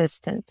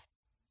consistent,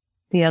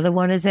 the other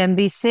one is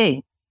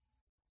NBC.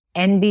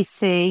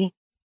 NBC,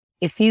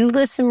 if you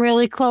listen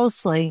really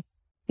closely,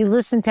 you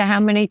listen to how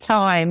many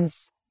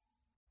times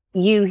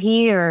you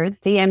hear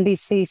the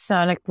NBC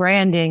sonic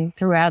branding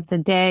throughout the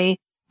day,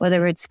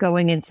 whether it's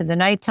going into the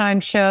nighttime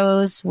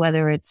shows,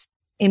 whether it's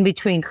in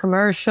between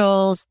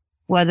commercials,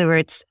 whether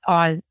it's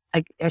on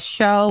a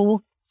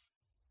show.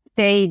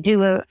 They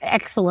do an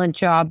excellent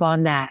job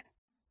on that.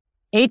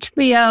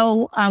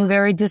 HBO, I'm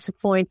very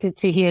disappointed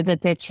to hear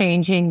that they're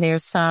changing their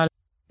sound,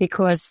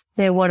 because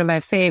they're one of my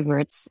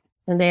favorites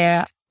and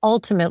they're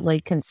ultimately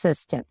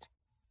consistent.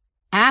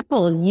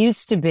 Apple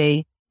used to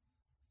be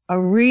a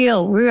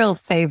real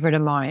favorite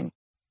of mine,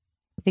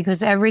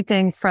 because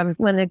everything from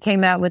when they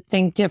came out with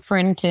Think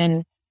Different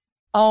and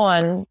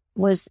on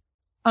was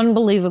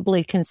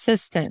unbelievably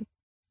consistent.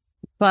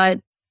 But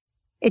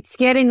it's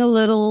getting a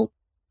little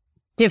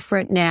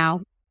different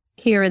now,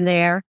 here and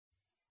there.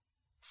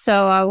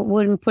 So I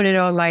wouldn't put it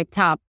on my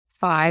top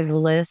 5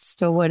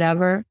 list or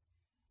whatever.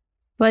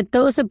 But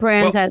those are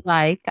brands I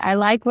like. I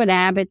like what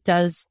Abbott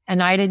does,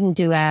 and I didn't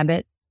do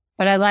Abbott,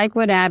 but I like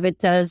what Abbott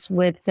does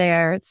with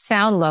their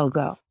sound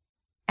logo.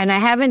 And I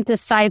haven't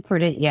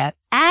deciphered it yet.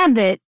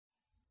 Abbott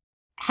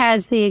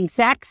has the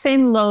exact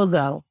same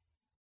logo,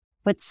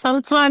 but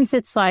sometimes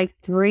it's like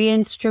 3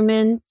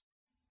 instruments.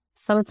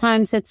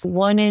 Sometimes it's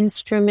 1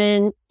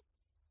 instrument,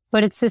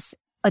 but it's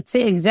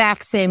the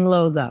exact same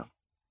logo.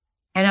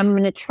 And I'm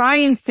going to try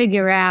and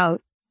figure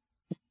out,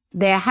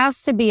 there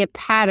has to be a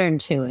pattern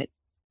to it.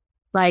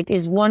 Like,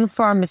 is one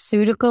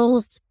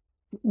pharmaceuticals?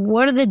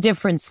 What are the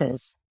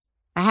differences?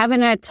 I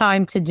haven't had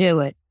time to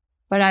do it,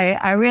 but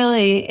I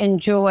really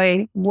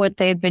enjoy what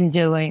they've been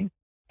doing.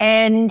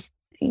 And,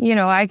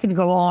 I could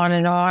go on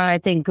and on. I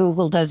think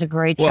Google does a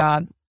great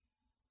job.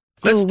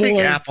 Let's take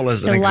Apple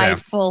as an delightful.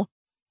 Example.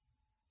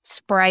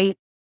 Sprite.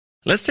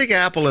 Let's take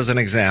Apple as an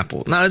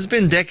example. Now, it's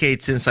been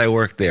decades since I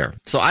worked there,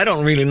 so I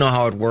don't really know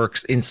how it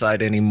works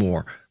inside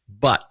anymore.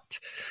 But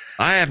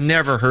I have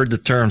never heard the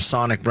term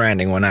sonic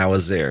branding when I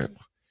was there.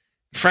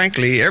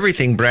 Frankly,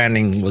 everything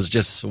branding was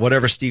just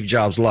whatever Steve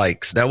Jobs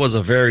likes. That was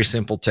a very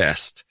simple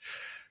test.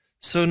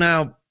 So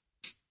now,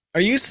 are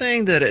you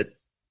saying that at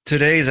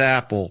today's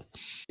Apple,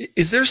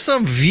 is there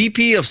some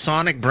VP of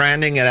sonic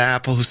branding at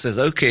Apple who says,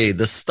 okay,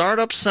 the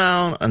startup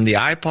sound on the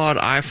iPod,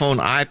 iPhone,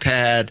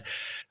 iPad,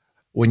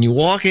 when you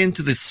walk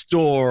into the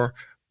store,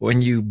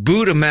 when you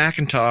boot a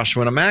Macintosh,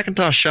 when a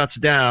Macintosh shuts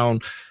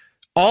down,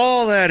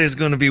 all that is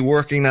going to be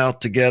working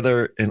out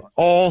together and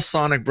all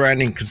sonic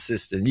branding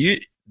consistent.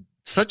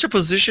 Such a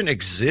position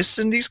exists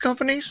in these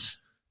companies?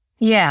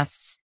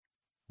 Yes.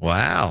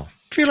 Wow.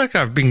 I feel like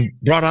I've been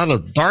brought out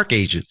of the dark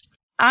ages.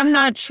 I'm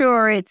not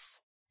sure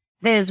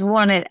there's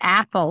one at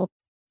Apple,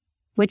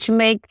 which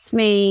makes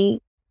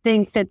me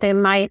think that there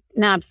might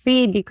not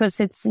be, because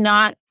it's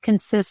not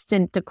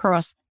consistent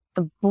across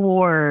the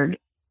board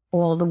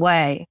all the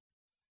way,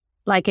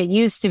 like it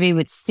used to be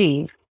with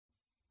Steve.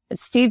 But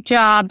Steve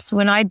Jobs,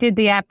 when I did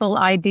the Apple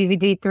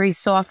iDVD 3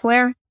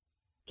 software,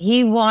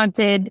 he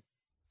wanted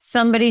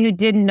somebody who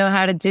didn't know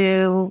how to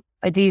do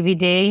a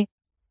DVD,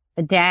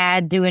 a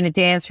dad doing a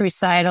dance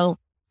recital,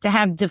 to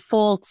have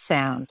default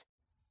sound.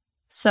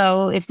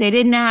 So if they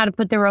didn't know how to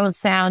put their own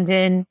sound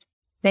in,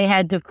 they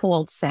had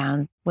default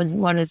sound.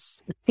 One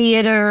is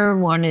theater,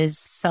 one is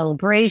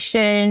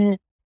celebration.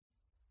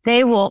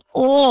 They were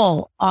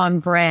all on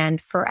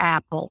brand for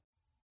Apple.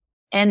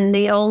 And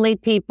the only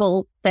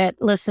people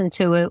that listened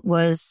to it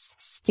was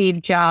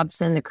Steve Jobs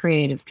and the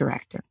creative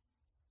director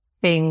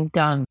being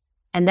done.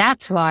 And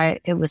that's why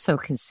it was so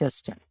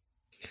consistent.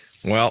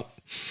 Well,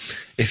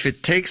 If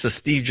it takes a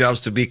Steve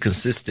Jobs to be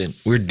consistent,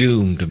 we're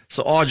doomed.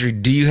 So, Audrey,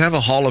 do you have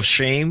a Hall of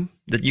Shame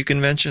that you can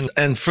mention?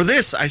 And for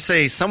this, I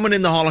say someone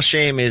in the Hall of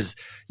Shame is,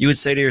 you would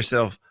say to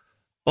yourself,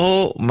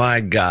 oh my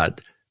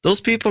God,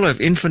 those people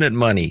have infinite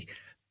money.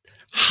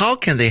 How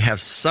can they have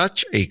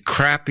such a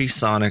crappy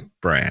sonic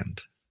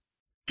brand?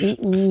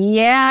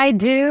 Yeah, I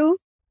do,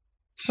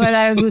 but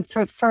I would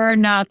prefer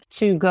not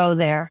to go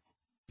there.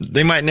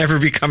 They might never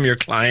become your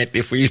client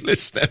if we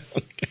list them.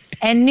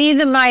 And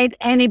neither might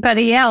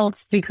anybody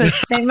else, because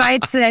they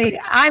might say,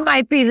 I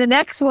might be the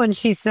next one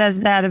she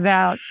says that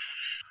about.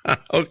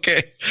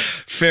 Okay,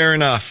 fair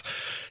enough.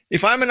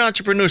 If I'm an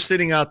entrepreneur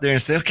sitting out there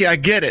and say, okay, I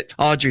get it.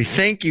 Audrey,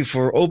 thank you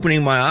for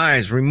opening my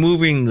eyes,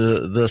 removing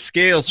the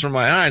scales from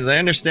my eyes. I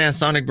understand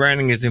sonic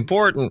branding is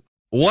important.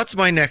 What's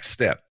my next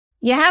step?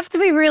 You have to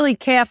be really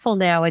careful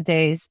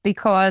nowadays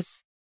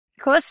because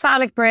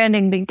sonic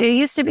branding, there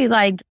used to be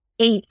like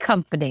 8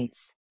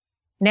 companies.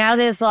 Now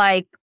there's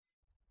like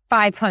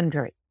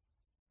 500,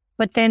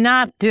 but they're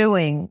not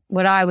doing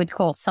what I would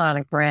call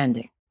sonic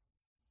branding.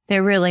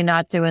 They're really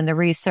not doing the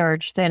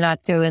research. They're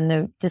not doing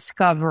the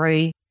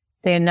discovery.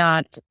 They're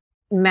not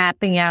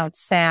mapping out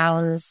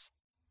sounds,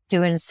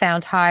 doing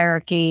sound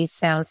hierarchy,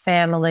 sound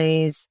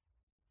families,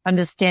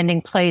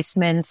 understanding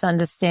placements,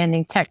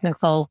 understanding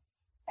technical.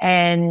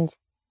 And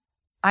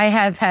I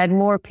have had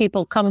more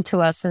people come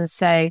to us and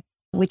say,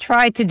 we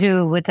tried to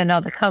do it with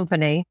another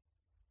company.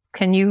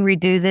 Can you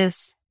redo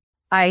this?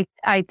 I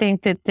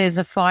think that there's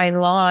a fine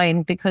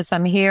line because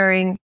I'm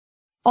hearing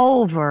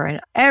over and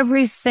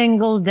every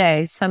single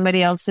day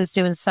somebody else is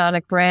doing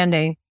sonic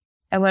branding.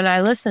 And when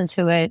I listen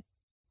to it,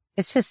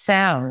 it's just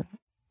sound.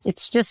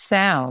 It's just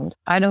sound.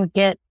 I don't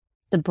get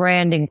the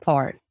branding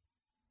part.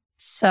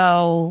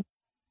 So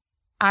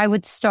I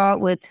would start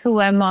with, who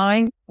am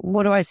I?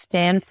 What do I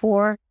stand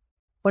for?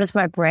 What does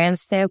my brand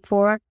stand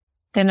for?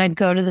 Then I'd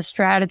go to the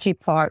strategy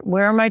part.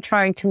 Where am I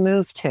trying to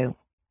move to?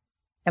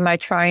 Am I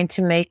trying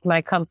to make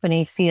my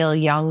company feel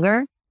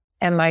younger?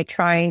 Am I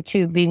trying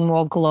to be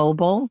more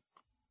global?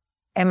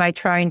 Am I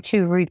trying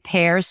to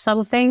repair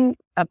something,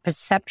 a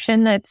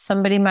perception that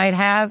somebody might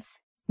have?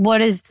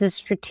 What is the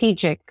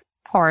strategic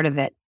part of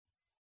it?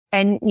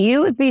 And you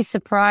would be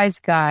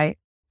surprised, Guy,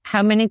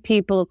 how many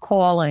people are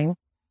calling.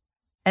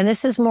 And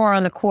this is more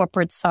on the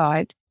corporate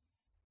side,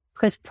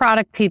 because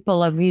product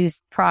people have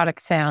used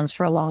product sounds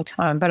for a long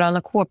time, but on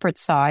the corporate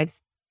side,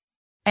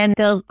 and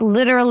they'll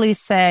literally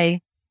say,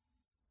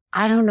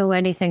 I don't know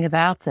anything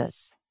about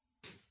this,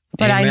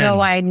 but Amen. I know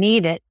I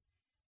need it.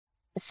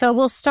 So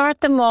we'll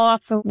start them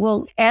off and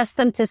we'll ask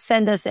them to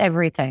send us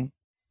everything.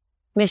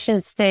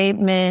 Mission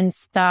statement,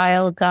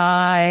 style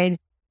guide,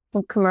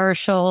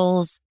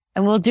 commercials,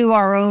 and we'll do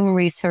our own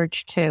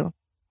research too.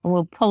 And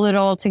we'll pull it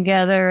all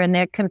together and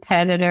their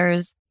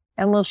competitors,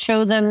 and we'll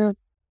show them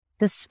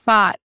the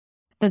spot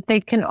that they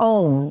can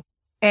own.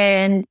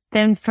 And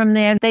then from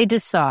there, they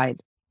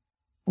decide.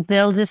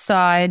 They'll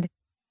decide,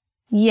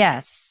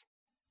 yes.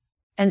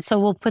 And so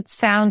we'll put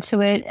sound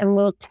to it and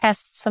we'll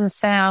test some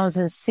sounds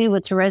and see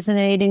what's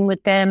resonating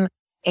with them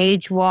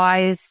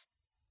age-wise,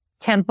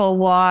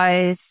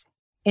 tempo-wise,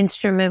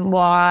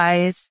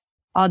 instrument-wise.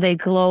 Are they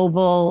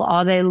global?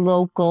 Are they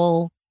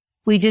local?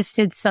 We just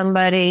did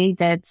somebody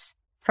that's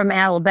from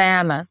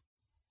Alabama,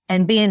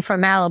 and being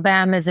from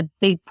Alabama is a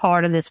big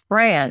part of this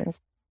brand.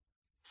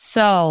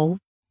 So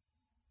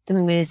the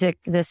music,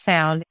 the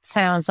sound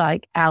sounds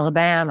like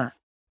Alabama,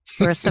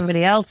 where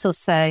somebody else will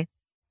say,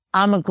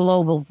 I'm a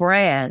global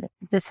brand.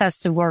 This has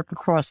to work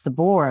across the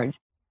board.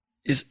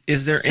 Is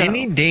there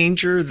any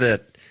danger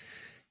that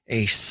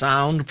a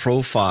sound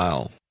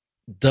profile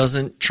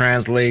doesn't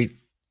translate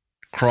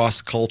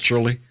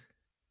cross-culturally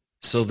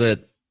so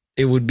that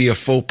it would be a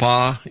faux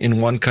pas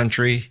in one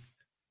country?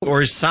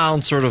 Or is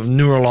sound sort of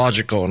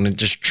neurological and it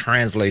just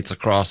translates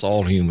across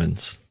all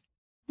humans?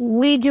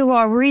 We do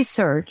our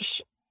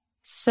research,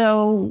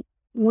 so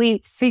we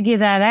figure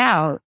that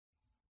out.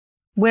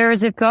 Where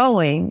is it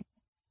going?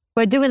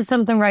 We're doing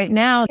something right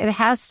now. It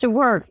has to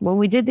work. When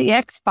we did the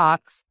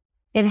Xbox,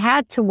 it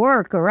had to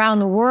work around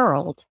the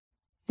world.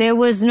 There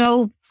was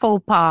no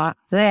faux pas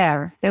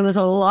there. There was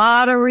a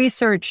lot of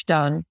research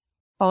done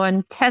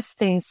on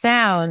testing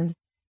sound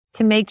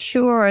to make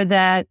sure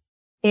that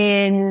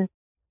in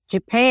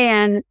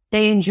Japan,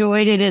 they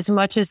enjoyed it as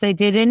much as they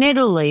did in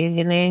Italy,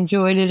 and they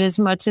enjoyed it as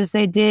much as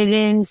they did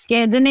in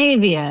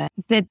Scandinavia,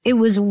 that it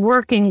was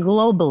working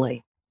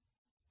globally.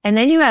 And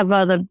then you have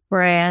other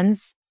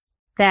brands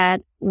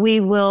that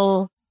we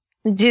will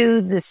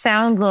do the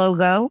sound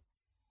logo,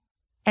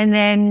 and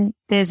then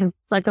there's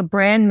like a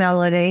brand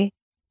melody,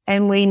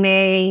 and we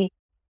may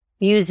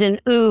use an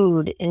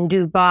oud in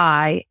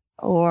Dubai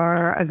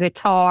or a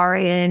guitar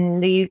in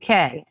the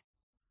UK.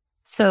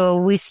 So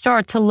we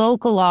start to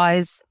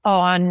localize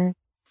on,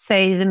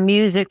 say, the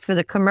music for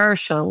the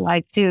commercial,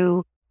 like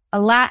do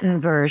a Latin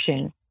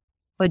version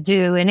or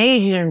do an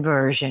Asian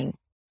version.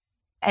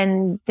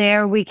 And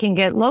there we can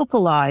get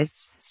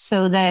localized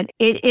so that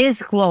it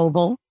is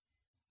global.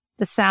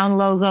 The sound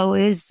logo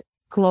is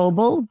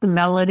global. The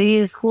melody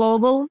is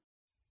global.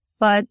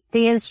 but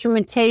the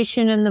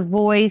instrumentation and the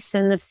voice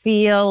and the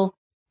feel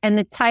and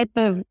the type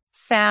of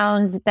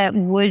sound that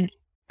would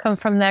come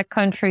from that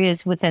country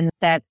is within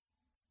that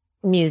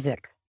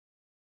music.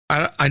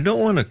 I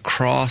don't want to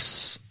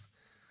cross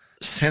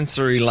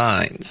sensory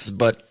lines,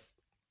 but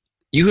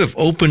you have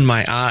opened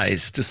my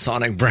eyes to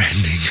sonic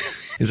branding.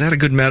 Is that a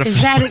good metaphor?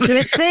 Is that a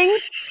good thing?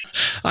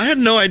 I had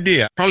no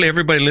idea. Probably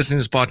everybody listening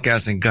to this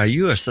podcast and, Guy,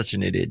 you are such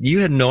an idiot. You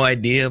had no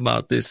idea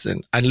about this.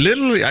 And I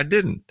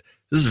didn't.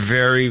 This is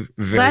very,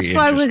 very That's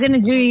why we're going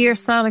to do your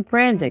sonic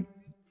branding.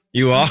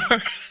 You are?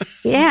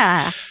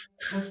 Yeah.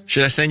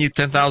 Should I send you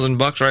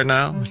 $10,000 right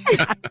now?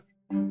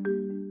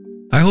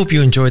 I hope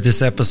you enjoyed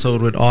this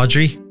episode with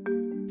Audrey.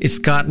 It's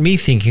got me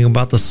thinking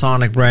about the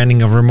sonic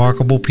branding of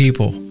remarkable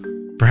people.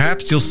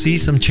 Perhaps you'll see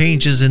some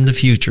changes in the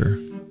future.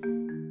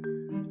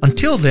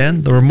 Until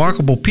then, the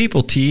Remarkable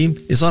People team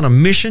is on a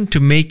mission to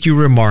make you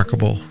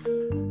remarkable.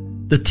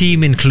 The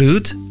team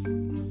includes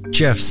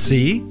Jeff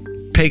C.,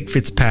 Peg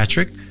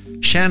Fitzpatrick,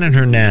 Shannon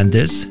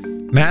Hernandez,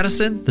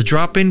 Madison, the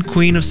drop-in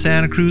queen of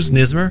Santa Cruz,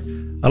 Nismer,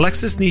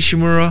 Alexis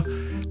Nishimura,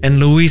 and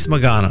Luis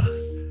Magana.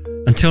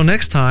 Until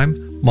next time,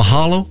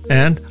 mahalo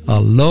and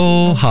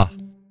aloha.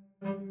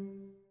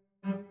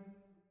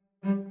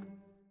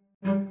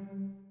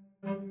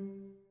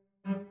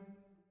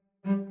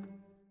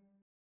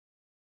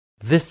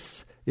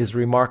 This is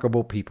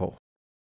Remarkable People.